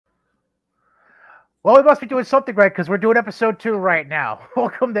Well, we must be doing something right because we're doing episode 2 right now.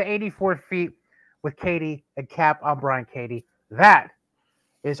 Welcome to 84 Feet with Cady and Cap. I'm Brian Cady. That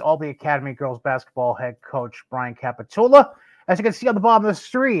is Albany Academy girls basketball head coach Brian Capitula. As you can see on the bottom of the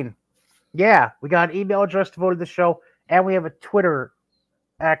screen, yeah, we got an email address devoted to the show, and we have a Twitter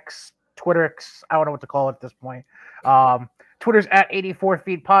X, I don't know what to call it at this point. Twitter's at 84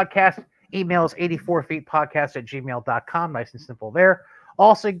 Feet Podcast. Email is 84feetpodcast at gmail.com. Nice and simple there.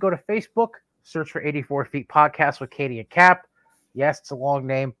 Also, you can go to Facebook, search for 84 Feet Podcast with Cady and Cap. Yes, it's a long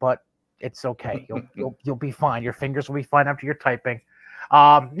name, but it's okay. You'll be fine. Your fingers will be fine after you're typing.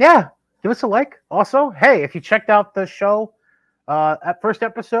 Yeah, give us a like. Also, hey, if you checked out the show at first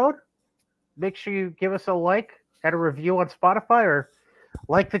episode, make sure you give us a like, add a review on Spotify, or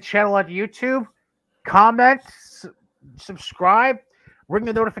like the channel on YouTube, comment, subscribe, ring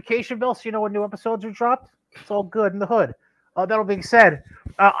the notification bell so you know when new episodes are dropped. It's all good in the hood. That being said,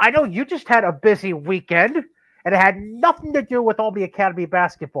 I know you just had a busy weekend, and it had nothing to do with Albany Academy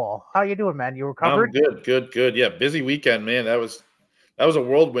basketball. How you doing, man? You recovered? Good. Yeah, busy weekend, man. That was a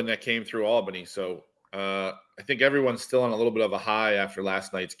whirlwind that came through Albany. So I think everyone's still on a little bit of a high after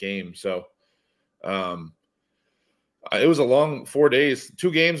last night's game. So it was a long 4 days,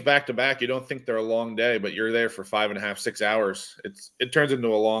 2 games back to back. You don't think they're a long day, but you're there for 5.5, 6 hours. It turns into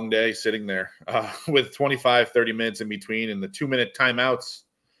a long day sitting there with 25, 30 minutes in between and the 2-minute timeouts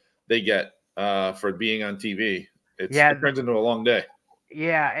they get for being on TV. It turns into a long day.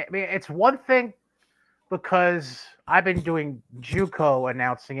 Yeah, I mean, it's one thing because I've been doing JUCO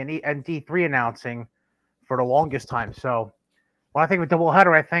announcing and D3 announcing for the longest time. So when I think of a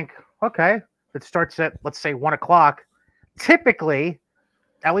doubleheader, I think, okay, it starts at, let's say, 1 o'clock. Typically,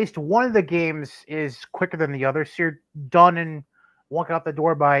 at least one of the games is quicker than the other. So you're done and walking out the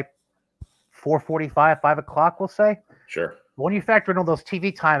door by 4:45, 5 o'clock, we'll say. Sure. When you factor in all those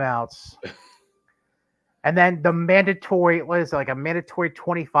TV timeouts, and then the mandatory, what is it, like a mandatory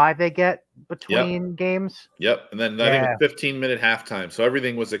 25 they get between games? Yep. And then I think it was 15-minute halftime. So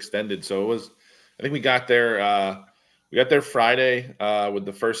everything was extended. So it was, I think we got there Friday with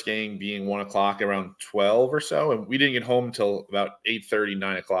the first game being 1 o'clock around 12 or so. And we didn't get home until about 8:30,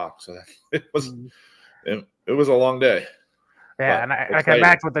 9 o'clock. So it was a long day. Yeah. And I can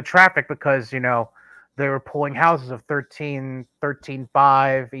imagine with the traffic because, you know, they were pulling houses of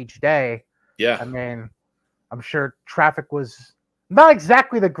 13.5 each day. Yeah. I mean, I'm sure traffic was not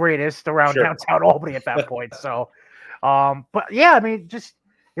exactly the greatest around downtown Albany at that point. So, but yeah, I mean, just,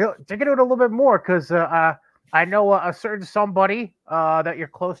 you know, dig into it a little bit more because I know a certain somebody that you're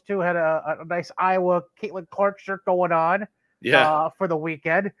close to had a nice Iowa Caitlin Clark shirt going on for the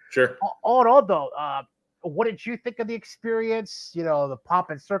weekend. Sure. All in all, though, what did you think of the experience? You know, the pomp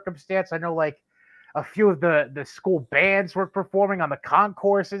and circumstance. I know, like, a few of the school bands were performing on the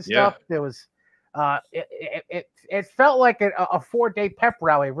concourse and stuff. Yeah. There was it felt like a 4-day pep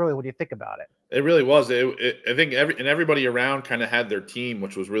rally, really, when you think about it. It really was. I think everybody around kind of had their team,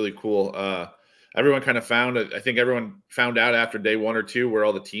 which was really cool. Everyone kind of found it. I think everyone found out after day 1 or 2 where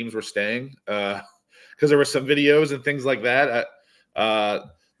all the teams were staying because there were some videos and things like that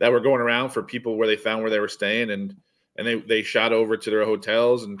that were going around for people where they found where they were staying and they shot over to their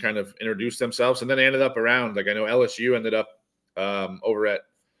hotels and kind of introduced themselves. And then they ended up around. Like I know LSU ended up over at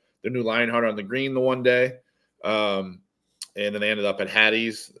the new Lionheart on the Green the one day. And then they ended up at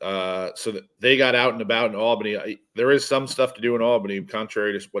Hattie's. So that they got out and about in Albany. There is some stuff to do in Albany,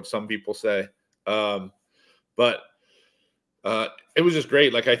 contrary to what some people say. But it was just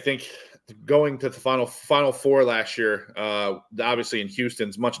great. Like I think going to the final four last year, obviously in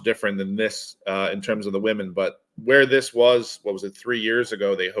Houston's much different than this in terms of the women. But where this was, what was it, 3 years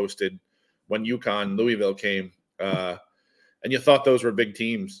ago? They hosted when UConn, Louisville came, and you thought those were big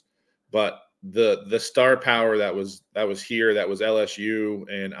teams, but the star power that was here, that was LSU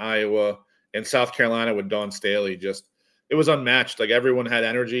and Iowa and South Carolina with Dawn Staley, just it was unmatched. Like everyone had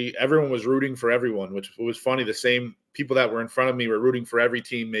energy. Everyone was rooting for everyone, which was funny. The same people that were in front of me were rooting for every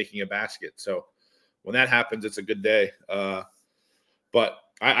team making a basket. So when that happens, it's a good day. But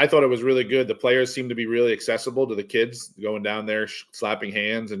I thought it was really good. The players seemed to be really accessible to the kids going down there, slapping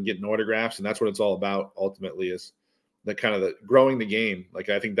hands and getting autographs. And that's what it's all about ultimately, is the kind of the growing the game. Like,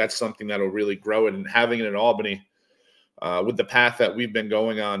 I think that's something that'll really grow it, and having it in Albany with the path that we've been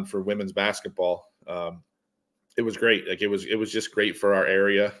going on for women's basketball. It was great. Like it was just great for our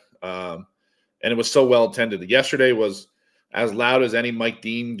area. And it was so well attended. Yesterday was as loud as any Mike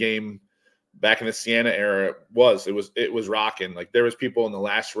Dean game back in the Siena era was. It was rocking. Like there was people in the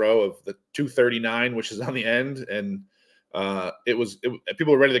last row of the 239, which is on the end. And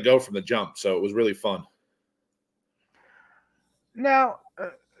people were ready to go from the jump. So it was really fun. Now,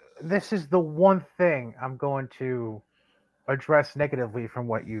 this is the one thing I'm going to address negatively from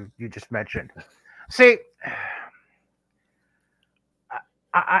what you just mentioned. See,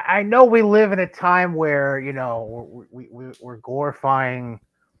 I know we live in a time where, you know, we're glorifying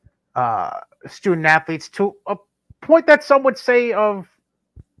student athletes to a point that some would say of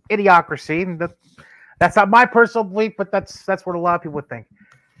idiocracy. And that's not my personal belief, but that's what a lot of people would think.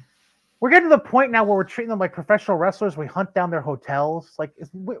 We're getting to the point now where we're treating them like professional wrestlers. We hunt down their hotels. Like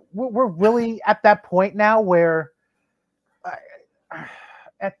we're really at that point now where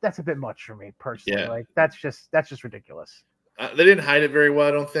that's a bit much for me personally. Yeah. Like that's just ridiculous. They didn't hide it very well,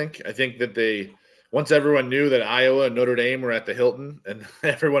 I don't think. I think that once everyone knew that Iowa and Notre Dame were at the Hilton, and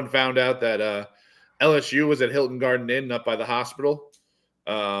everyone found out that LSU was at Hilton Garden Inn up by the hospital,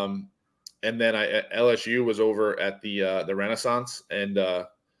 and then LSU was over at the Renaissance, and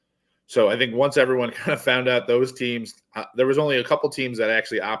so I think once everyone kind of found out those teams, there was only a couple teams that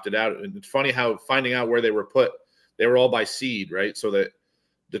actually opted out. And it's funny how finding out where they were put, they were all by seed, right? So that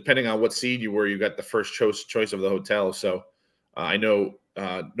depending on what seed you were, you got the first choice of the hotel. So I know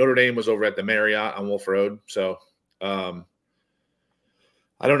Notre Dame was over at the Marriott on Wolf Road. So I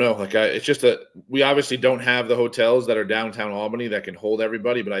don't know. Like it's just we obviously don't have the hotels that are downtown Albany that can hold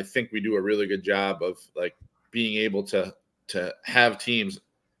everybody, but I think we do a really good job of like being able to have teams.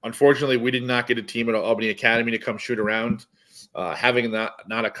 Unfortunately, we did not get a team at Albany Academy to come shoot around. Having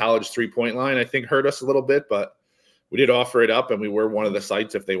not a college 3-point line, I think, hurt us a little bit, but we did offer it up, and we were one of the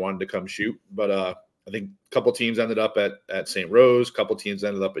sites if they wanted to come shoot. But I think a couple teams ended up at St. Rose, a couple teams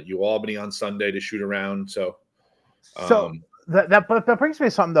ended up at UAlbany on Sunday to shoot around. So that brings me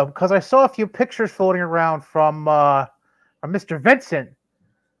to something though, because I saw a few pictures floating around from Mr. Vincent.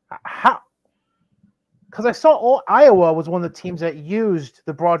 Because I saw Iowa was one of the teams that used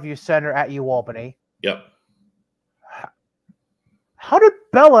the Broadview Center at UAlbany. Yep. How did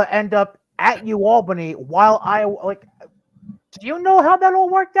Bella end up at UAlbany while Iowa? Like, do you know how that all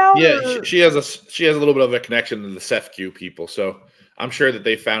worked out? Yeah, she has a little bit of a connection to the CEFQ people, so I'm sure that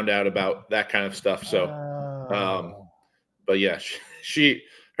they found out about that kind of stuff. So, but yeah,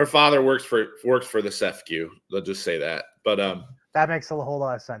 her father works for the CEFQ. Let's just say that. But that makes a whole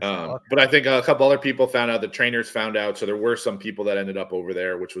lot of sense. Okay. But I think a couple other people found out. The trainers found out, so there were some people that ended up over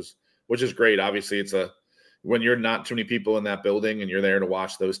there, which is great. Obviously, when you're not too many people in that building and you're there to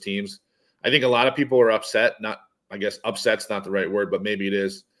watch those teams. I think a lot of people are upset. I guess upset's not the right word, but maybe it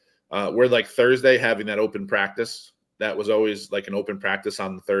is. We're like Thursday having that open practice. That was always like an open practice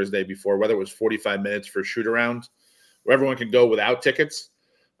on the Thursday before, whether it was 45 minutes for shoot around, where everyone could go without tickets.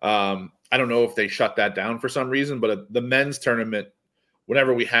 I don't know if they shut that down for some reason, but the men's tournament,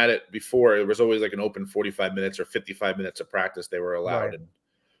 whenever we had it before, it was always like an open 45 minutes or 55 minutes of practice they were allowed. Right. And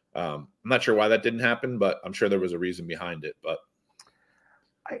I'm not sure why that didn't happen, but I'm sure there was a reason behind it. But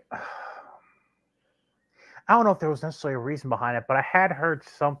I don't know if there was necessarily a reason behind it, but I had heard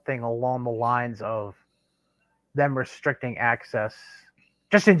something along the lines of them restricting access,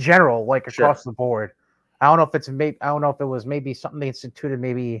 just in general, like across the board. I don't know if it was maybe something they instituted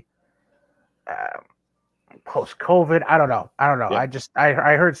maybe post COVID. I don't know. Yeah.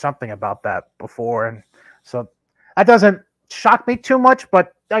 I heard something about that before, and so that doesn't shock me too much.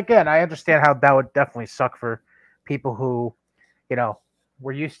 But again, I understand how that would definitely suck for people who, you know,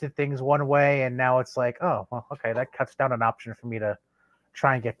 were used to things one way, and now it's like, oh, well, okay, that cuts down an option for me to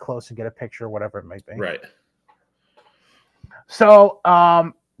try and get close and get a picture, whatever it might be. Right. So,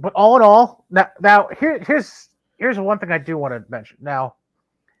 but all in all, now here's one thing I do want to mention. Now,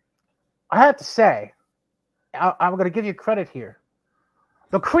 I have to say, I'm going to give you credit here.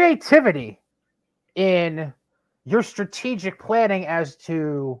 The creativity in your strategic planning as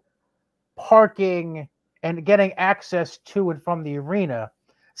to parking and getting access to and from the arena.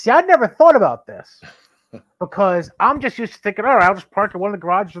 See, I'd never thought about this because I'm just used to thinking, all right, I'll just park in one of the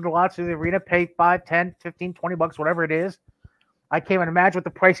garages or the lots of the arena, pay $5, $10, $15, $20, whatever it is. I can't even imagine what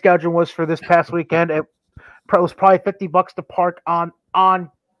the price gouging was for this past weekend. It was probably $50 to park on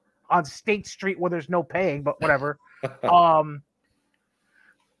State Street where there's no paying, but whatever.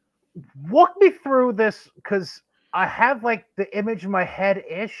 Walk me through this because I have like the image in my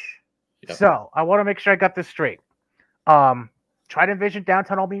head-ish. Yep. So I want to make sure I got this straight. Try to envision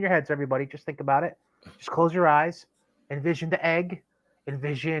downtown Albany in your heads, everybody. Just think about it. Just close your eyes. Envision the Egg.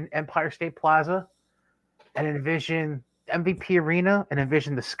 Envision Empire State Plaza. And envision MVP Arena. And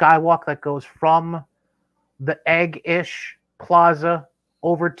envision the skywalk that goes from the Egg-ish plaza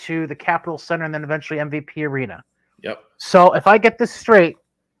over to the Capitol Center and then eventually MVP Arena. Yep. So if I get this straight,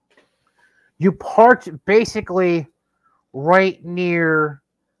 you parked basically right near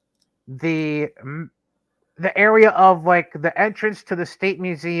the the area of like the entrance to the State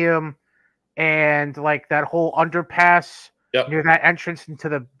Museum and like that whole underpass near that entrance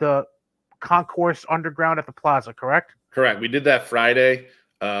into the concourse underground at the plaza, correct? Correct. We did that Friday,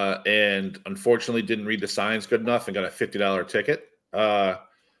 and unfortunately didn't read the signs good enough and got a $50 ticket.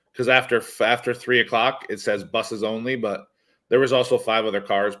 Because after 3:00 it says buses only, but there was also 5 other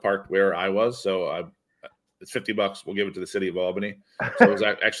cars parked where I was, so it's $50. We'll give it to the city of Albany. So it was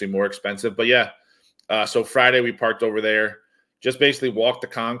actually more expensive, but yeah. So Friday we parked over there, just basically walked the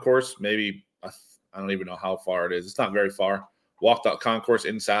concourse. Maybe I don't even know how far it is. It's not very far. Walked the concourse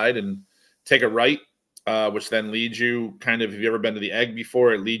inside and take a right, which then leads you kind of. Have you ever been to the Egg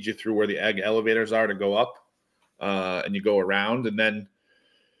before? It leads you through where the Egg elevators are to go up, and you go around and then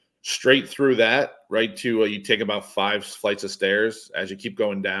straight through that, right to you take about 5 flights of stairs as you keep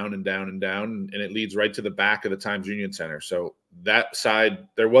going down and down and down, and it leads right to the back of the Times Union Center. So that side,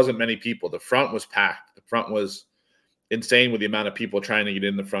 there wasn't many people. The front was packed. The front was insane with the amount of people trying to get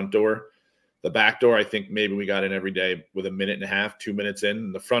in the front door. The back door, I think maybe we got in every day with 1.5 minutes, 2 minutes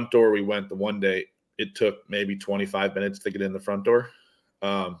in. The front door, we went the one day, it took maybe 25 minutes to get in the front door.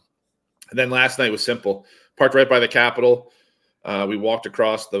 And then last night was simple. Parked right by the Capitol. We walked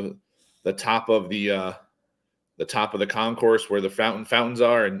across the top of the concourse where the fountains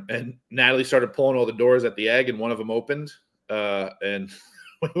are, and Natalie started pulling all the doors at the Egg, and one of them opened, and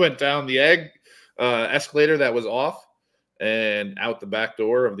we went down the Egg escalator that was off, and out the back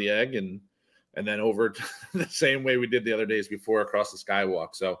door of the Egg, and then over the same way we did the other days before across the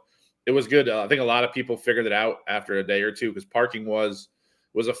skywalk. So it was good. I think a lot of people figured it out after a day or two, because parking was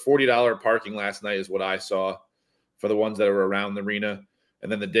a $40 parking last night is what I saw for the ones that were around the arena.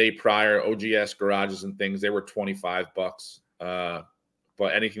 And then the day prior, OGS garages and things, they were $25. But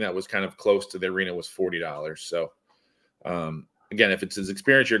anything that was kind of close to the arena was $40. So again, if it's an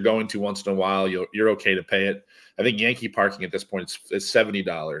experience you're going to once in a while, you're okay to pay it. I think Yankee parking at this point is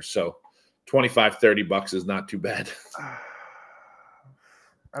 $70. So $25-$30 is not too bad.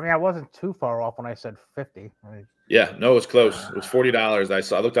 I mean, I wasn't too far off when I said 50. Yeah, no, it was close. It was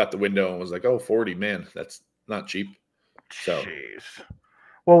 $40. I looked out the window and was like, oh, 40, man, that's not cheap. So, jeez.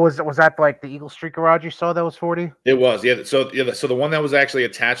 Well, was that like the Eagle Street garage you saw that was 40? It was, yeah. So the one that was actually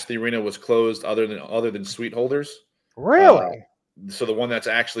attached to the arena was closed, other than suite holders. Really? So the one that's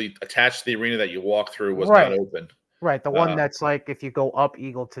actually attached to the arena that you walk through was not open. Right, the one that's like if you go up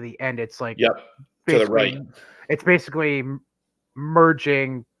Eagle to the end, it's like to the right. It's basically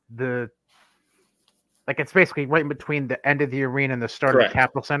merging it's basically right in between the end of the arena and the start of the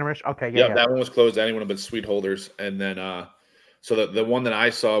Capitol Center-ish. Okay, yeah. That one was closed to anyone but suite holders, and then so the one that I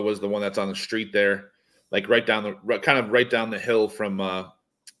saw was the one that's on the street there, like right down the hill from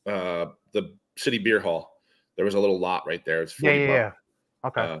the City Beer Hall. There was a little lot right there. It's $40. Yeah.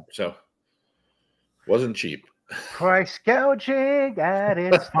 Okay. So wasn't cheap. Price gouging at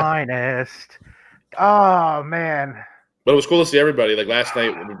its finest. Oh man. But it was cool to see everybody. Like last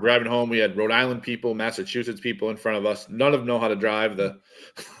night, when we were driving home, we had Rhode Island people, Massachusetts people in front of us. None of them know how to drive the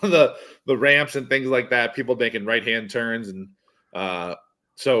ramps and things like that. People making right-hand turns, and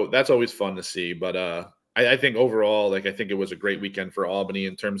so that's always fun to see. But I think overall, I think it was a great weekend for Albany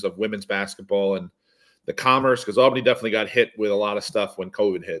in terms of women's basketball and the commerce, because Albany definitely got hit with a lot of stuff when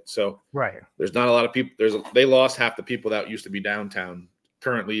COVID hit. So there's not a lot of people. They lost half the people that used to be downtown,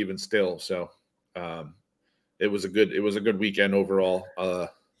 currently even still. So. It was a good weekend overall.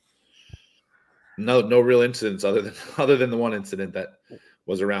 No real incidents other than the one incident that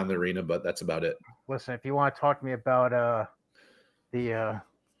was around the arena, but that's about it. Listen, if you want to talk to me about the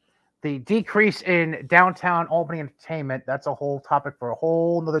decrease in downtown Albany entertainment, that's a whole topic for a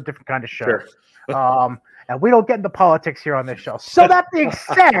whole another different kind of show. Sure. And we don't get into politics here on this show. So that being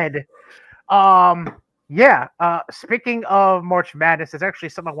said, speaking of March Madness, there's actually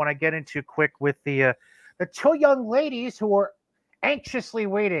something I want to get into quick with the 2 young ladies who are anxiously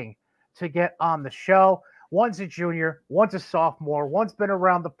waiting to get on the show. One's a junior, one's a sophomore, one's been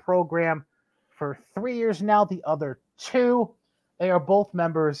around the program for 3 years now, the other 2. They are both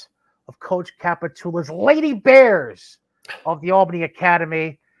members of Coach Capitula's Lady Bears of the Albany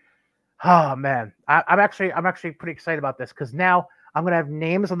Academy. Oh man, I'm actually pretty excited about this, because now I'm gonna have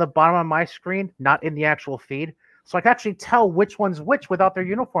names on the bottom of my screen, not in the actual feed. So I can actually tell which one's which without their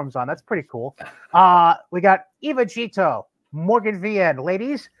uniforms on. That's pretty cool. We got Eva Gitto, Morgan Vien.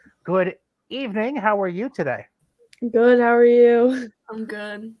 Ladies, good evening. How are you today? Good. How are you? I'm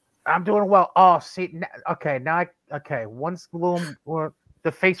good. I'm doing well. Oh, see, okay. Now, one's a little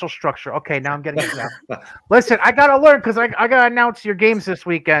the facial structure. Okay, now I'm getting it now. Listen, I gotta learn, because I gotta announce your games this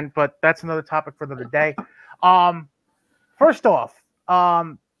weekend, but that's another topic for another day. First off,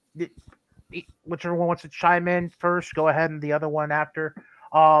 whichever one wants to chime in first, go ahead, and the other one after.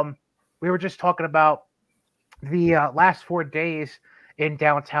 We were just talking about the last 4 days in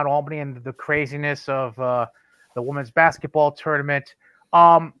downtown Albany and the craziness of the women's basketball tournament.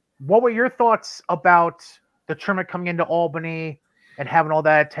 What were your thoughts about the tournament coming into Albany and having all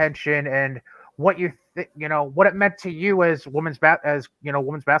that attention, and what what it meant to you as women's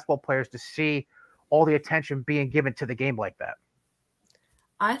basketball players to see all the attention being given to the game like that?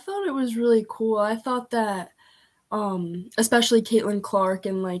 I thought it was really cool. I thought that especially Caitlin Clark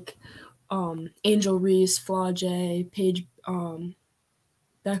and Angel Reese, Flau'jae, Paige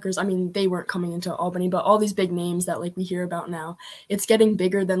Beckers, I mean, they weren't coming into Albany, but all these big names that we hear about now, it's getting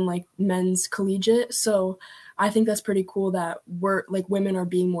bigger than men's collegiate. So I think that's pretty cool that women are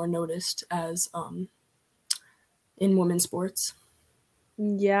being more noticed as in women's sports.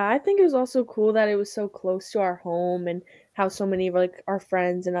 Yeah, I think it was also cool that it was so close to our home and how so many of our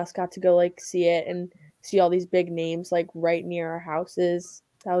friends and us got to go see it and see all these big names right near our houses.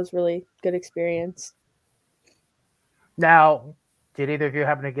 That was really good experience. Now, did either of you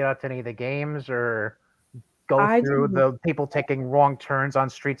happen to get out to any of the games or go through the people taking wrong turns on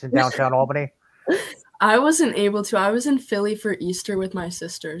streets in downtown Albany? I wasn't able to. I was in Philly for Easter with my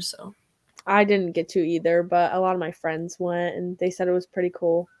sister, so. I didn't get to either, but a lot of my friends went, and they said it was pretty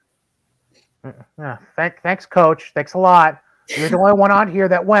cool. Yeah, thanks, Coach. Thanks a lot. You're the only one on here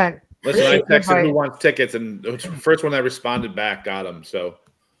that went. Listen, I texted who wants tickets, and the first one that responded back got them, so.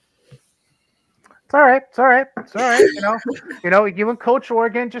 It's all right. You and Coach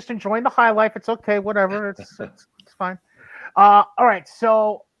Oregon just enjoying the high life. It's okay. Whatever. It's fine. All right.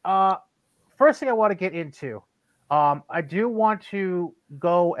 So first thing I want to get into, I do want to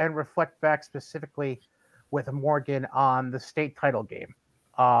go and reflect back specifically with Morgan on the state title game,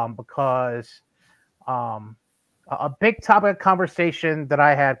 because a big topic of conversation that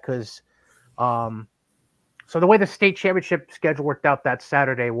I had, because so the way the state championship schedule worked out that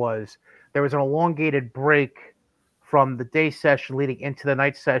Saturday was there was an elongated break from the day session leading into the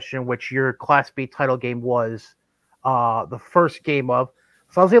night session, which your Class B title game was the first game of.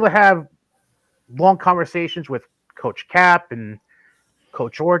 So I was able to have long conversations with Coach Cap and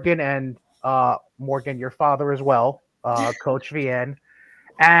Coach Oregon and Morgan, your father as well, Coach Vien.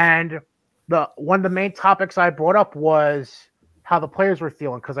 And one of the main topics I brought up was how the players were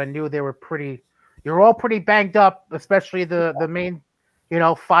feeling, because I knew they were you're all pretty banged up, especially the main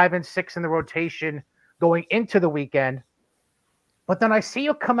 5 and 6 in the rotation going into the weekend. But then I see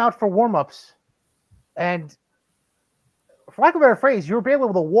you come out for warmups, and for lack of a better phrase, you were barely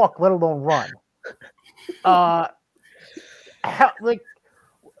able to walk, let alone run.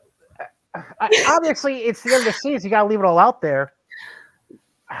 Obviously, it's the end of the season. You got to leave it all out there.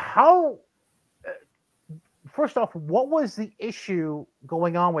 First off, what was the issue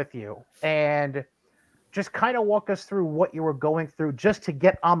going on with you? And just kind of walk us through what you were going through just to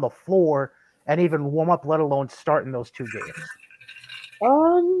get on the floor and even warm up, let alone start in those 2 games.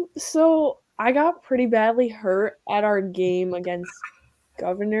 So I got pretty badly hurt at our game against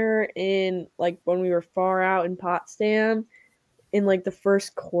Governor in when we were far out in Potsdam in the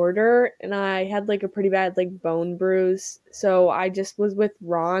first quarter, and I had a pretty bad bone bruise. So I just was with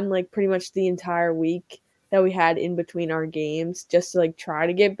Ron pretty much the entire week that we had in between our games just to try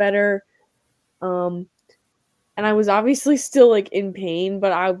to get better. And I was obviously still in pain,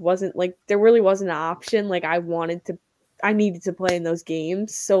 but I wasn't there really wasn't an option. I needed to play in those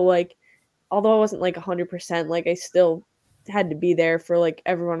games. So although I wasn't 100%, I still had to be there for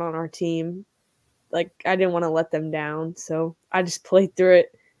everyone on our team. I didn't want to let them down, so I just played through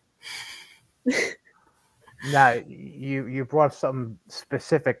it. Now you brought something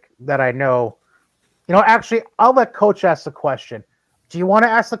specific that I know. Actually, I'll let Coach ask the question. Do you want to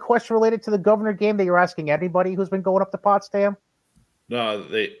ask the question related to the Governor game that you're asking anybody who's been going up to Potsdam? No,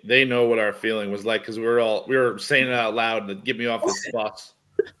 they know what our feeling was like, because we were saying it out loud and get me off this bus.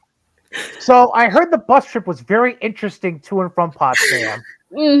 So I heard the bus trip was very interesting to and from Potsdam.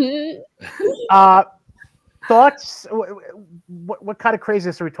 Mm-hmm. Thoughts? What kind of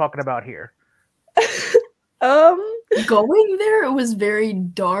craziness are we talking about here? Going there, it was very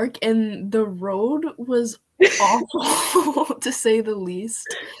dark, and the road was awful, to say the least.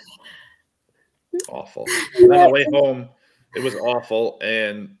 Awful. And on the way home, it was awful,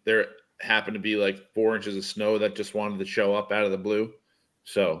 and there happened to be 4 inches of snow that just wanted to show up out of the blue.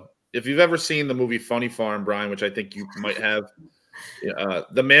 So if you've ever seen the movie Funny Farm, Brian, which I think you might have,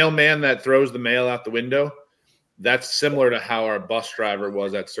 the mailman that throws the mail out the window, that's similar to how our bus driver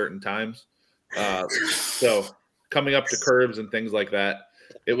was at certain times. So coming up to curbs and things like that,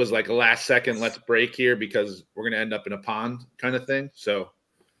 it was a last second, let's break here because we're going to end up in a pond kind of thing. So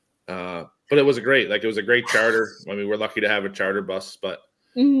but it was a great charter. I mean, we're lucky to have a charter bus, but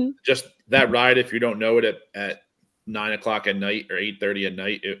just that ride, if you don't know it at 9 o'clock at night or 8:30 at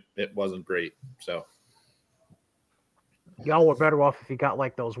night, it wasn't great. So y'all were better off if you got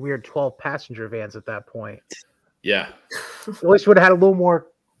like those weird 12 passenger vans at that point. Yeah. At least would have had a little more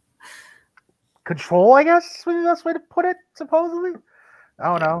control, I guess, would be the best way to put it, supposedly. I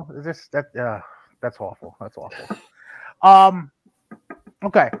don't know. It's just that's awful. That's awful.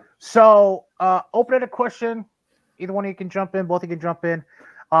 Okay. So open-ended question. Either one of you can jump in, both of you can jump in.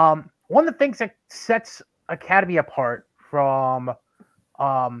 One of the things that sets Academy apart from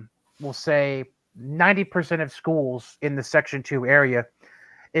we'll say 90% of schools in the Section 2 area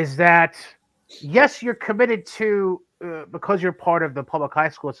is that yes, you're committed to because you're part of the Public High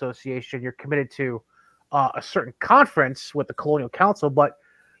School Association, you're committed to a certain conference with the Colonial Council, but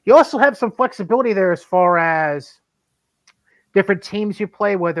you also have some flexibility there as far as different teams you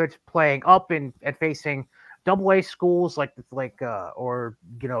play, whether it's playing up and facing AA schools or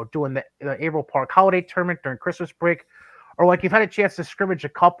doing the April Park Holiday Tournament during Christmas break, or like you've had a chance to scrimmage a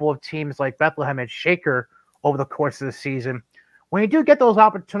couple of teams like Bethlehem and Shaker over the course of the season. When you do get those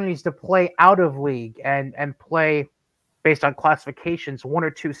opportunities to play out of league and play based on classifications 1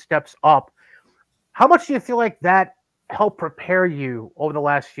 or 2 steps up, how much do you feel like that helped prepare you over the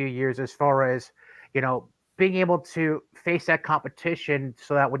last few years as far as, being able to face that competition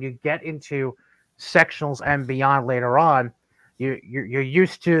so that when you get into sectionals and beyond later on, you're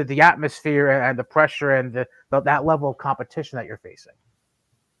used to the atmosphere and the pressure and that level of competition that you're facing?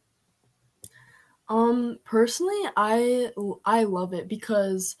 Personally, I love it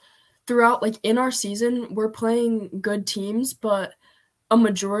because throughout, like in our season, we're playing good teams, but a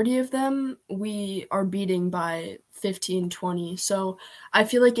majority of them we are beating by 15, 20. So I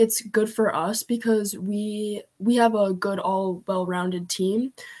feel like it's good for us because we have a good, all well-rounded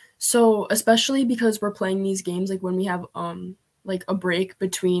team. So especially because we're playing these games, like when we have like a break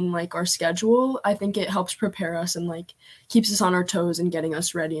between like our schedule, I think it helps prepare us and like keeps us on our toes and getting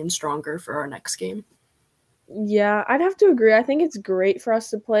us ready and stronger for our next game. Yeah, I'd have to agree. I think it's great for us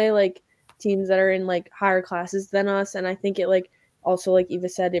to play like teams that are in like higher classes than us, and I think it like also, like Eva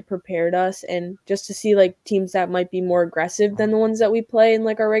said, it prepared us, and just to see like teams that might be more aggressive than the ones that we play in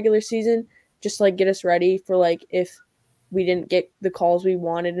like our regular season, just like get us ready for like if we didn't get the calls we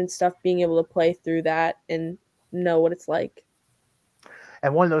wanted and stuff, being able to play through that and know what it's like.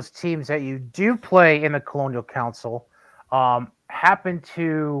 And one of those teams that you do play in the Colonial Council happened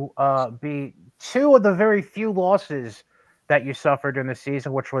to be 2 of the very few losses that you suffered in the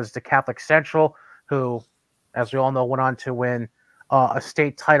season, which was the Catholic Central, who, as we all know, went on to win a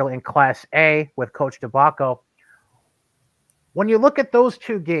state title in Class A with Coach DeBacco. When you look at those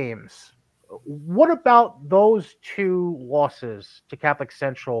 2 games, what about those 2 losses to Catholic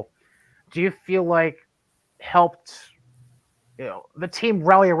Central do you feel like helped the team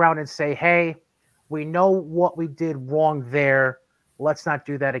rally around and say, hey, we know what we did wrong there. Let's not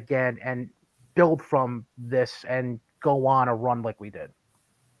do that again and build from this and go on a run like we did?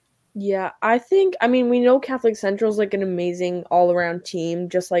 Yeah, I mean, we know Catholic Central is like an amazing all-around team,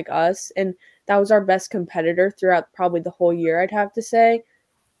 just like us, and that was our best competitor throughout probably the whole year, I'd have to say.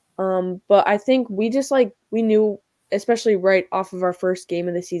 But I think we just like, we knew, especially right off of our first game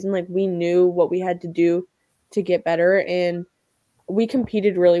of the season, like we knew what we had to do to get better, and we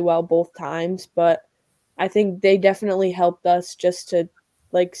competed really well both times, but I think they definitely helped us just to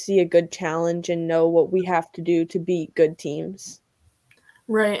like see a good challenge and know what we have to do to beat good teams.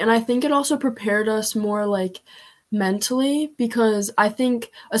 Right, and I think it also prepared us more like mentally because I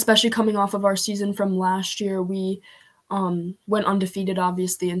think, especially coming off of our season from last year, we went undefeated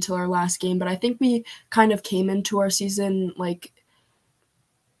obviously until our last game, but I think we kind of came into our season like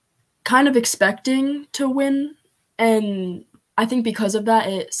kind of expecting to win, and I think because of that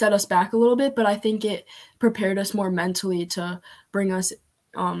it set us back a little bit, but I think it prepared us more mentally to bring us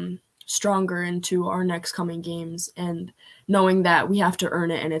stronger into our next coming games and knowing that we have to earn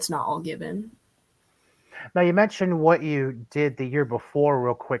it and it's not all given. Now, you mentioned what you did the year before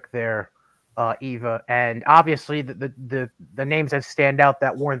real quick there, Eva, and obviously the names that stand out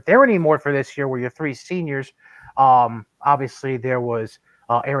that weren't there anymore for this year were your 3 seniors. Obviously, there was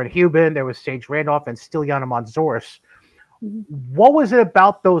Aaron Hubin, there was Sage Randolph, and Stiliana Monzoris. What was it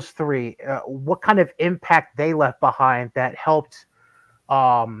about those 3? What kind of impact they left behind that helped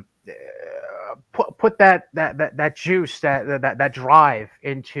put that juice, that drive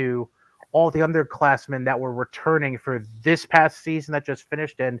into all the underclassmen that were returning for this past season that just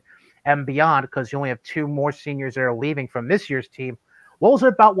finished and beyond, because you only have 2 more seniors that are leaving from this year's team. What was it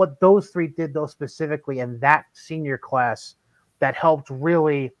about what those 3 did, though, specifically in that senior class that helped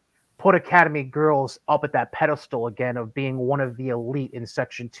really put Academy girls up at that pedestal again of being one of the elite in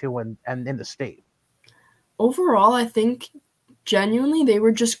Section 2 and in the state? Overall, I think genuinely they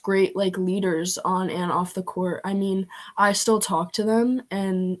were just great like leaders on and off the court. I mean, I still talk to them,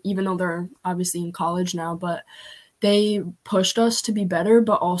 and even though they're obviously in college now, but they pushed us to be better,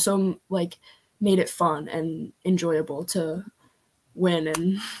 but also like made it fun and enjoyable to win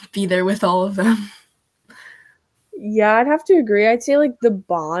and be there with all of them. Yeah, I'd have to agree. I'd say like the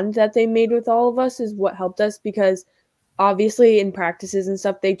bond that they made with all of us is what helped us, because obviously in practices and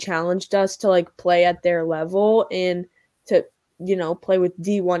stuff, they challenged us to like play at their level and to, play with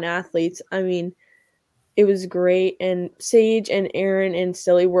D1 athletes. I mean, it was great. And Sage and Aaron and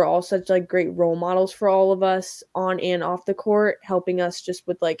Silly were all such like great role models for all of us on and off the court, helping us just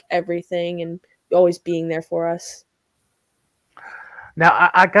with like everything and always being there for us.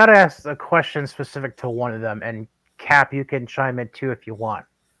 Now, I got to ask a question specific to one of them, and Cap, you can chime in too if you want.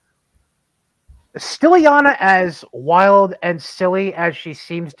 Stiliana, as wild and silly as she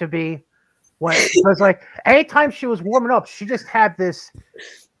seems to be, because like anytime she was warming up, she just had this,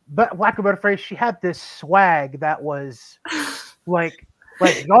 but lack of a better phrase, she had this swag that was like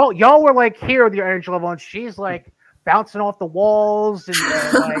y'all were like here with your energy level, and she's like bouncing off the walls, and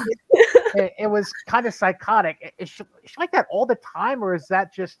like it was kind of psychotic. Is she like that all the time, or is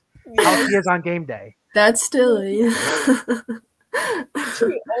that just how she is on game day? That's Stilly.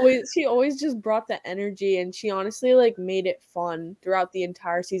 She always just brought the energy, and she honestly like made it fun throughout the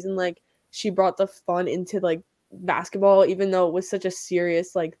entire season. Like she brought the fun into like basketball, even though it was such a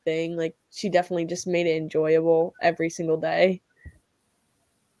serious like thing. Like she definitely just made it enjoyable every single day.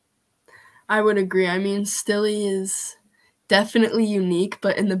 I would agree. I mean, Stilly is definitely unique,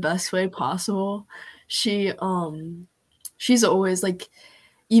 but in the best way possible. She's always like,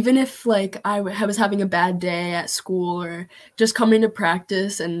 even if like I was having a bad day at school or just coming to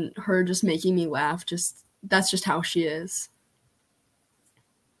practice and her just making me laugh, that's just how she is.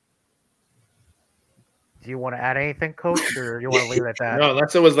 Do you want to add anything, Coach, or you want to leave it at that? No,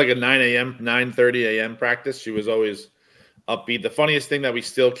 that's always like a 9:30 a.m. practice. She was always upbeat. The funniest thing that we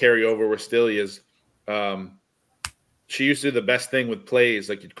still carry over with Stilly is she used to do the best thing with plays.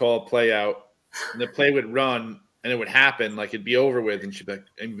 Like you'd call a play out, and the play would run, and it would happen, like it'd be over with, and she'd be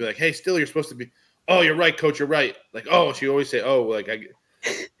like, "Hey, Stilly, you're supposed to be." "Oh, you're right, Coach. You're right." Like, "Oh," she always say, "Oh," like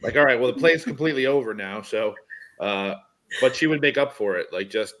all right, well, the play is completely over now. So, but she would make up for it, like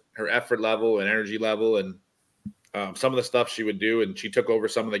just her effort level and energy level, and some of the stuff she would do. And she took over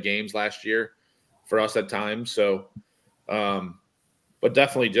some of the games last year for us at times. So, but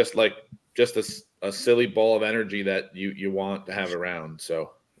definitely just a silly ball of energy that you want to have around.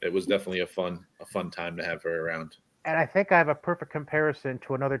 So it was definitely a fun time to have her around. And I think I have a perfect comparison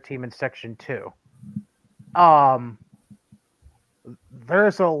to another team in Section 2.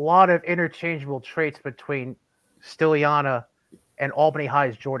 There's a lot of interchangeable traits between Stiliana and Albany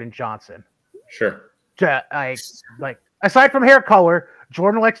High's Jordan Johnson. Sure. Like aside from hair color,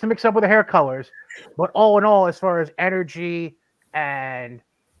 Jordan likes to mix up with the hair colors, but all in all, as far as energy and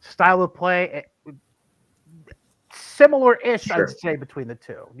style of play, similar-ish, Sure. I'd say, between the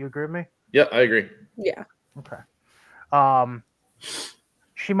two. You agree with me? Yeah, I agree. Yeah. Okay.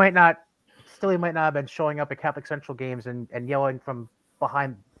 Stilly might not have been showing up at Catholic Central games and yelling from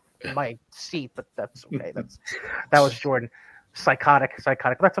behind my seat, but that's okay. That was Jordan. Psychotic.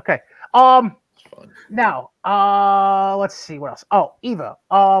 That's okay. Now, let's see what else. Oh, Eva.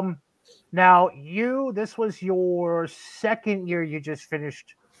 Now this was your second year you just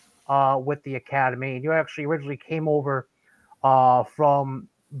finished with the academy, and you actually originally came over from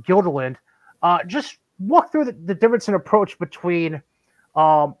Guilderland. Just walk through the difference in approach between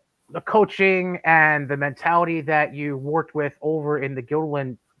the coaching and the mentality that you worked with over in the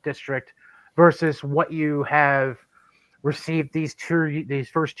Guilderland district versus what you have received these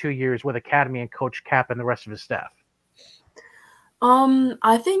first 2 years with academy and Coach Cap and the rest of his staff.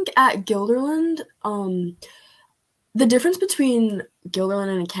 I think at Guilderland, the difference between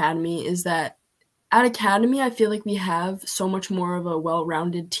Guilderland and Academy is that at Academy, I feel like we have so much more of a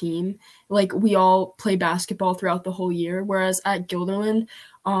well-rounded team. Like, we all play basketball throughout the whole year, whereas at Guilderland,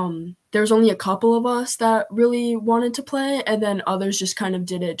 there's only a couple of us that really wanted to play, and then others just kind of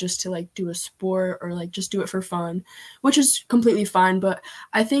did it just to, like, do a sport or, like, just do it for fun, which is completely fine. But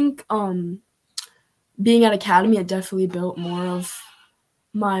I think being at Academy, it definitely built more of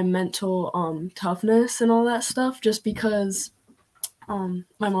my mental toughness and all that stuff, just because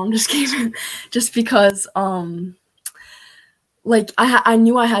my mom just came in, just because like I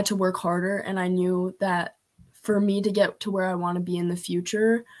knew I had to work harder, and I knew that for me to get to where I want to be in the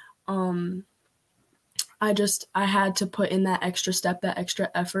future, I had to put in that extra step, that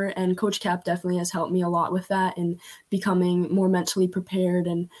extra effort, and Coach Cap definitely has helped me a lot with that and becoming more mentally prepared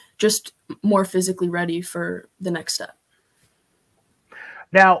and just more physically ready for the next step.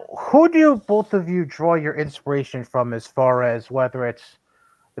 Now, who do both of you draw your inspiration from as far as whether it's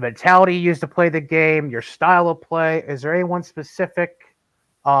the mentality you use to play the game, your style of play? Is there anyone specific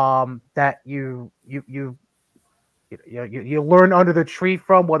that you learn under the tree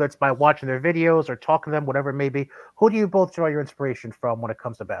from, whether it's by watching their videos or talking to them, whatever it may be? Who do you both draw your inspiration from when it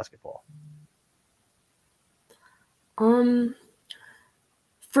comes to basketball?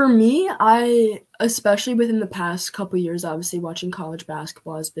 For me, I, especially within the past couple of years, obviously watching college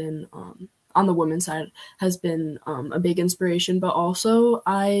basketball has been, on the women's side, has been a big inspiration. But also,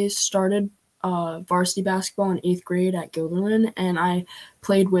 I started varsity basketball in 8th grade at Gilderland, and I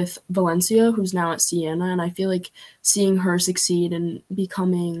played with Valencia, who's now at Siena. And I feel like seeing her succeed and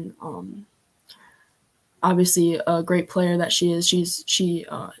becoming obviously a great player that she is. She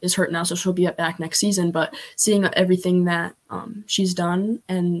is hurt now, so she'll be back next season. But seeing everything that she's done,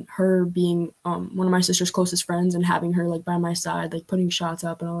 and her being one of my sister's closest friends, and having her like by my side, like putting shots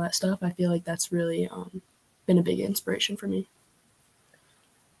up and all that stuff, I feel like that's really been a big inspiration for me.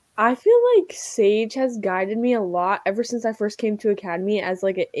 I feel like Sage has guided me a lot ever since I first came to Academy as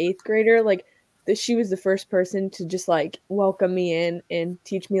like an 8th grader. Like she was the first person to just like welcome me in and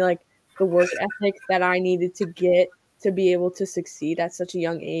teach me like the work ethic that I needed to get to be able to succeed at such a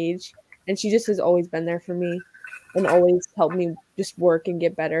young age. And she just has always been there for me and always helped me just work and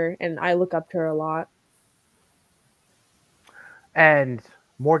get better. And I look up to her a lot. And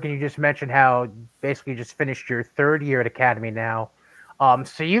Morgan, you just mentioned how basically you just finished your 3rd year at Academy now.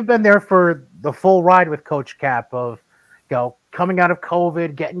 So you've been there for the full ride with Coach Cap of, coming out of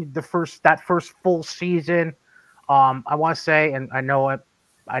COVID, getting that first full season. I want to say, and I know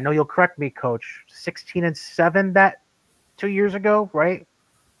you'll correct me, Coach, 16-7 that 2 years ago, right?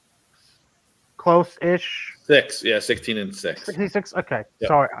 Close-ish. 6, yeah, 16-6. 66. Okay, yep.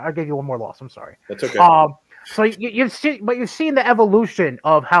 Sorry, I gave you one more loss. I'm sorry. That's okay. So you've seen the evolution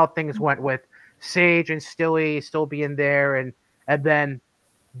of how things went with Sage and Stilly still being there, and then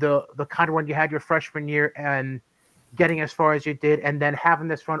the kind of run you had your freshman year and getting as far as you did, and then having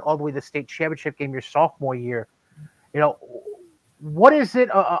this run all the way to the state championship game your sophomore year. What is it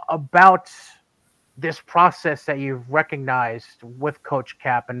about this process that you've recognized with Coach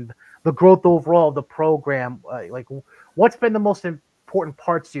Cap and the growth overall of the program? What's been the most important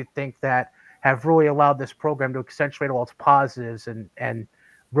parts, do you think, that have really allowed this program to accentuate all its positives and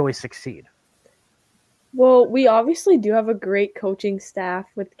really succeed? Well, we obviously do have a great coaching staff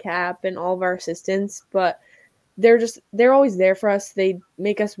with Cap and all of our assistants, but they're always there for us. They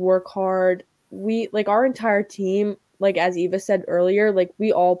make us work hard. We, like, our entire team, like as Eva said earlier, like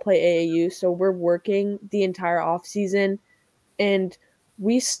we all play AAU, so we're working the entire off season, and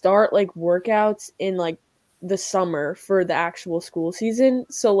we start like workouts in like the summer for the actual school season.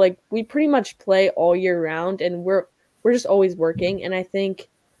 So like we pretty much play all year round, and we're just always working. And I think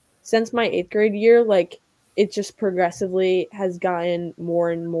since my 8th grade year, like it just progressively has gotten more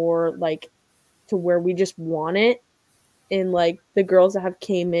and more like to where we just want it. And like the girls that have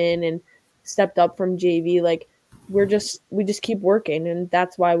came in and stepped up from JV, like we just keep working, and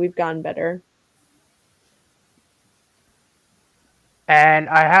that's why we've gotten better. And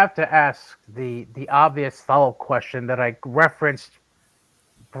I have to ask the obvious follow-up question that I referenced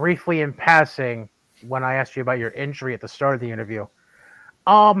briefly in passing when I asked you about your injury at the start of the interview.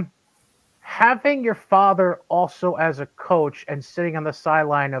 Having your father also as a coach and sitting on the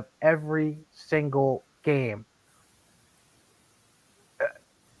sideline of every single game,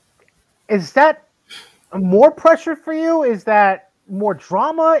 is that more pressure for you? Is that more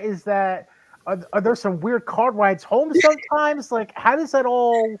drama? Is that are there some weird car rides home sometimes? Like, how's that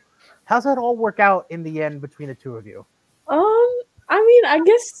all work out in the end between the two of you? I mean, I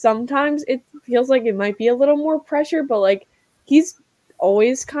guess sometimes it feels like it might be a little more pressure, but like he's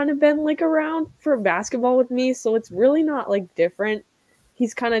always kind of been like around for basketball with me, so it's really not like different.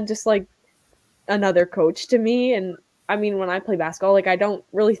 He's kind of just like another coach to me. And I mean, when I play basketball, like I don't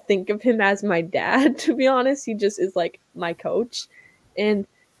really think of him as my dad, to be honest. He just is like my coach. And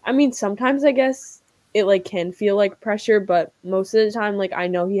I mean, sometimes I guess it like can feel like pressure, but most of the time, like I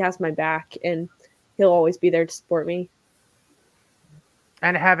know he has my back and he'll always be there to support me.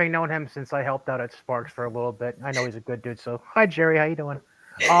 And having known him since I helped out at Sparks for a little bit, I know he's a good dude. So, hi Jerry, how you doing?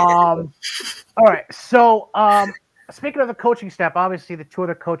 All right. So, speaking of the coaching staff, obviously the two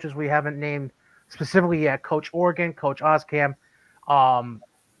other coaches we haven't named specifically yet, Coach Organ, Coach Oskam.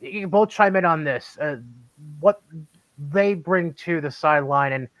 You can both chime in on this. What they bring to the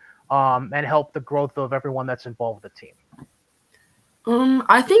sideline, and and help the growth of everyone that's involved with the team?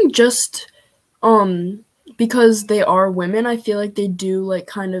 I think just because they are women, I feel like they do like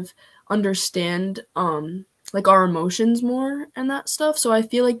kind of understand like our emotions more and that stuff. So I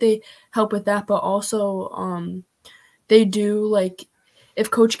feel like they help with that, but also they do like if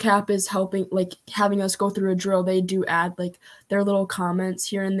Coach Cap is helping like having us go through a drill, they do add like their little comments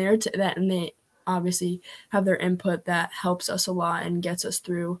here and there to that, and they obviously have their input that helps us a lot and gets us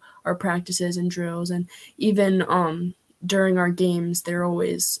through our practices and drills. And even during our games, they're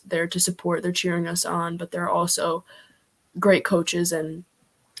always there to support. They're cheering us on, but they're also great coaches and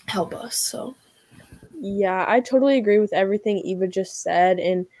help us. So Yeah, I totally agree with everything Eva just said,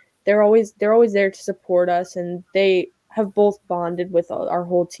 and they're always there to support us, and they have both bonded with our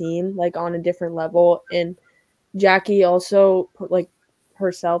whole team like on a different level. And Jackie also like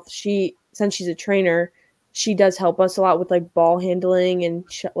herself, since she's a trainer, she does help us a lot with like ball handling and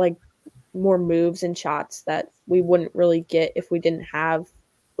like more moves and shots that we wouldn't really get if we didn't have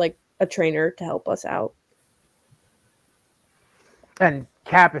like a trainer to help us out. And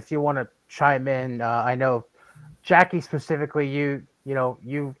Cap, if you want to chime in, I know Jackie specifically,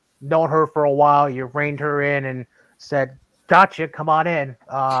 you've known her for a while. You reined her in and said, "Gotcha, come on in."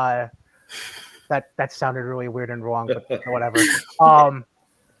 That sounded really weird and wrong, but whatever.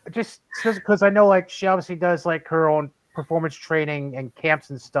 Just because I know like she obviously does like her own performance training and camps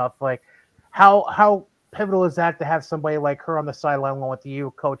and stuff. Like, how pivotal is that to have somebody like her on the sideline along with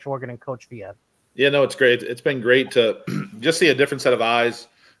you, Coach Organ and Coach Vien? Yeah, no, it's great. It's been great to just see a different set of eyes.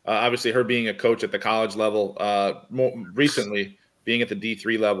 Obviously, her being a coach at the college level, more recently being at the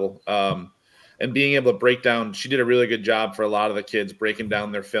D3 level, and being able to break down. She did a really good job for a lot of the kids, breaking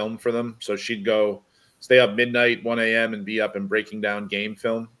down their film for them. So she'd go stay up midnight, 1 a.m., and be up and breaking down game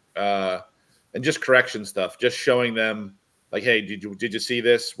film and just correction stuff, just showing them like, hey, did you see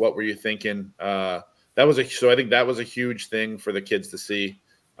this? What were you thinking? So I think that was a huge thing for the kids to see.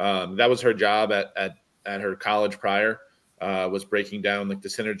 That was her job at her college prior, was breaking down like the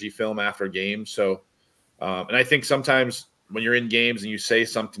synergy film after games. So, and I think sometimes when you're in games and you say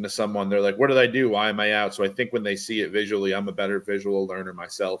something to someone, they're like, what did I do? Why am I out? So I think when they see it visually, I'm a better visual learner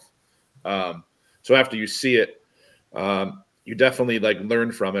myself. So after you see it, you definitely like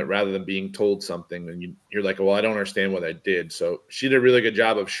learn from it rather than being told something. And you're like, well, I don't understand what I did. So she did a really good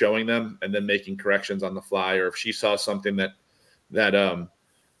job of showing them and then making corrections on the fly. Or if she saw something that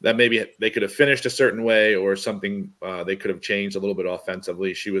maybe they could have finished a certain way or something they could have changed a little bit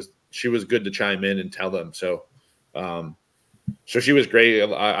offensively, she was good to chime in and tell them. So she was great.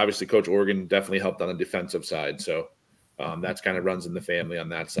 Obviously, Coach Organ definitely helped on the defensive side. So that's kind of runs in the family on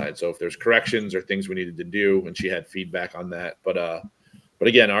that side. So if there's corrections or things we needed to do, and she had feedback on that. But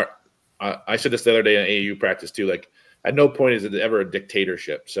again, I said this the other day in AAU practice too. Like at no point is it ever a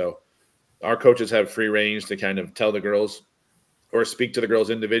dictatorship. So our coaches have free range to kind of tell the girls or speak to the girls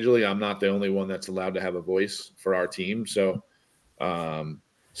individually. I'm not the only one that's allowed to have a voice for our team. So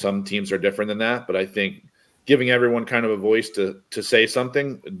some teams are different than that, but I think giving everyone kind of a voice to say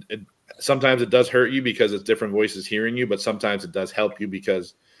something, sometimes it does hurt you because it's different voices hearing you, but sometimes it does help you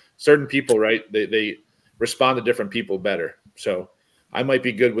because certain people, right, they respond to different people better. So I might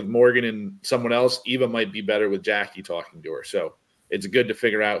be good with Morgan and someone else. Eva might be better with Jackie talking to her. So it's good to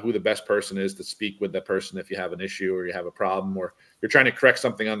figure out who the best person is to speak with that person if you have an issue or you have a problem or you're trying to correct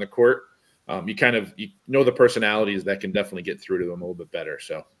something on the court. You know the personalities that can definitely get through to them a little bit better.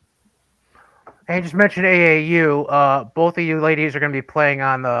 So. And you just mentioned AAU. Both of you ladies are going to be playing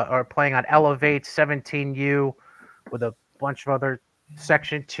on Elevate 17U with a bunch of other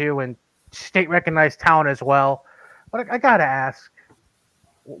Section 2 and state recognized talent as well. But I got to ask,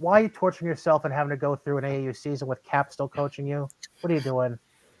 why are you torturing yourself and having to go through an AAU season with Cap still coaching you? What are you doing?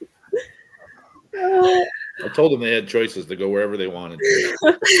 I told them they had choices to go wherever they wanted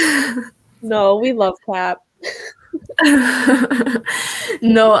to. No, we love Cap.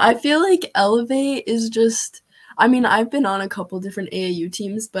 No, I feel like Elevate is just, I mean, I've been on a couple different AAU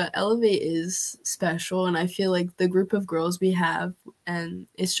teams, but Elevate is special, and I feel like the group of girls we have, and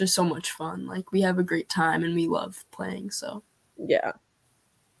it's just so much fun. Like, we have a great time, and we love playing, so. Yeah.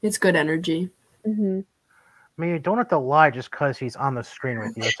 It's good energy. Mm-hmm. I mean, you don't have to lie just because he's on the screen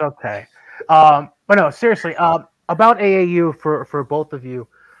with you. It's okay. But no, seriously, about AAU for both of you,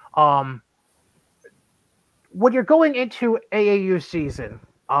 when you're going into AAU season,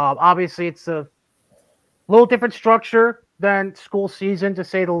 obviously it's a little different structure than school season, to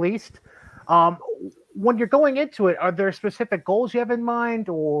say the least. When you're going into it, are there specific goals you have in mind,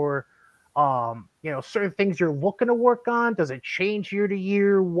 or certain things you're looking to work on? Does it change year to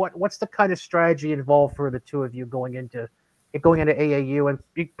year? What's the kind of strategy involved for the two of you going into going into AAU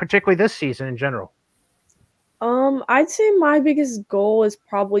and particularly this season in general? I'd say my biggest goal is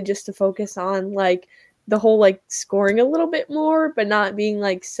probably just to focus on like the whole like scoring a little bit more, but not being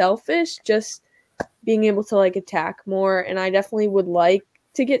like selfish, just being able to like attack more. And I definitely would like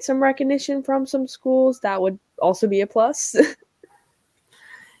to get some recognition from some schools. That would also be a plus.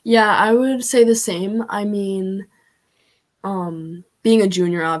 Yeah, I would say the same. I mean, being a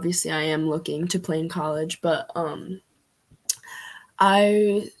junior, obviously I am looking to play in college, but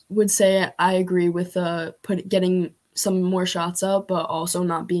I would say I agree with getting some more shots up, but also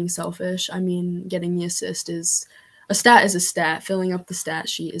not being selfish. I mean, getting the assist is a stat. Filling up the stat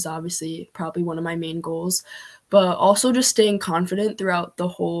sheet is obviously probably one of my main goals, but also just staying confident throughout the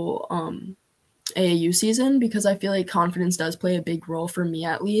whole AAU season, because I feel like confidence does play a big role for me,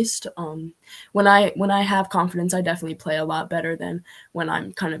 at least. When I have confidence, I definitely play a lot better than when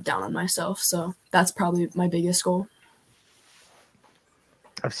I'm kind of down on myself. So that's probably my biggest goal.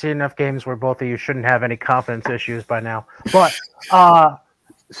 I've seen enough games where both of you shouldn't have any confidence issues by now. But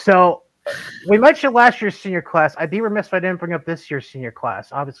so we mentioned last year's senior class. I'd be remiss if I didn't bring up this year's senior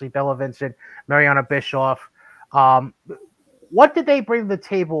class. Obviously, Bella Vincent, Mariana Bischoff. What did they bring to the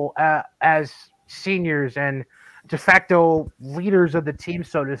table as seniors and de facto leaders of the team,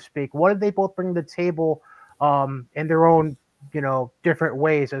 so to speak? What did they both bring to the table in their own, different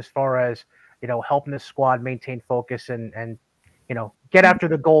ways, as far as, helping the squad maintain focus and get after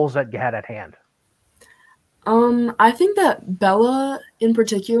the goals that you had at hand? I think that Bella in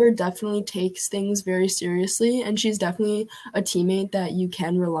particular definitely takes things very seriously, and she's definitely a teammate that you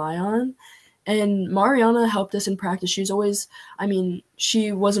can rely on. And Mariana helped us in practice. She's always,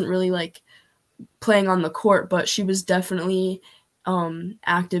 she wasn't really like playing on the court, but she was definitely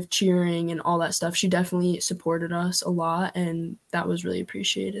active cheering and all that stuff. She definitely supported us a lot, and that was really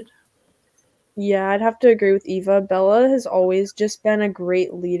appreciated. Yeah, I'd have to agree with Eva. Bella has always just been a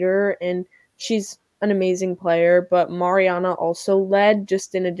great leader, and she's an amazing player, but Mariana also led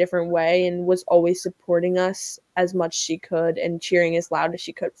just in a different way and was always supporting us as much as she could and cheering as loud as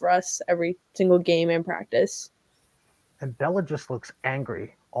she could for us every single game and practice. And Bella just looks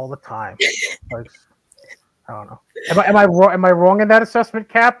angry all the time. Like, I don't know. Am I wrong in that assessment,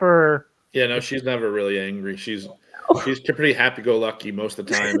 Cap? Or yeah, no, she's never really angry. She's pretty happy-go-lucky most of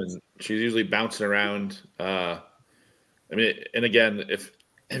the time, and she's usually bouncing around. And again, if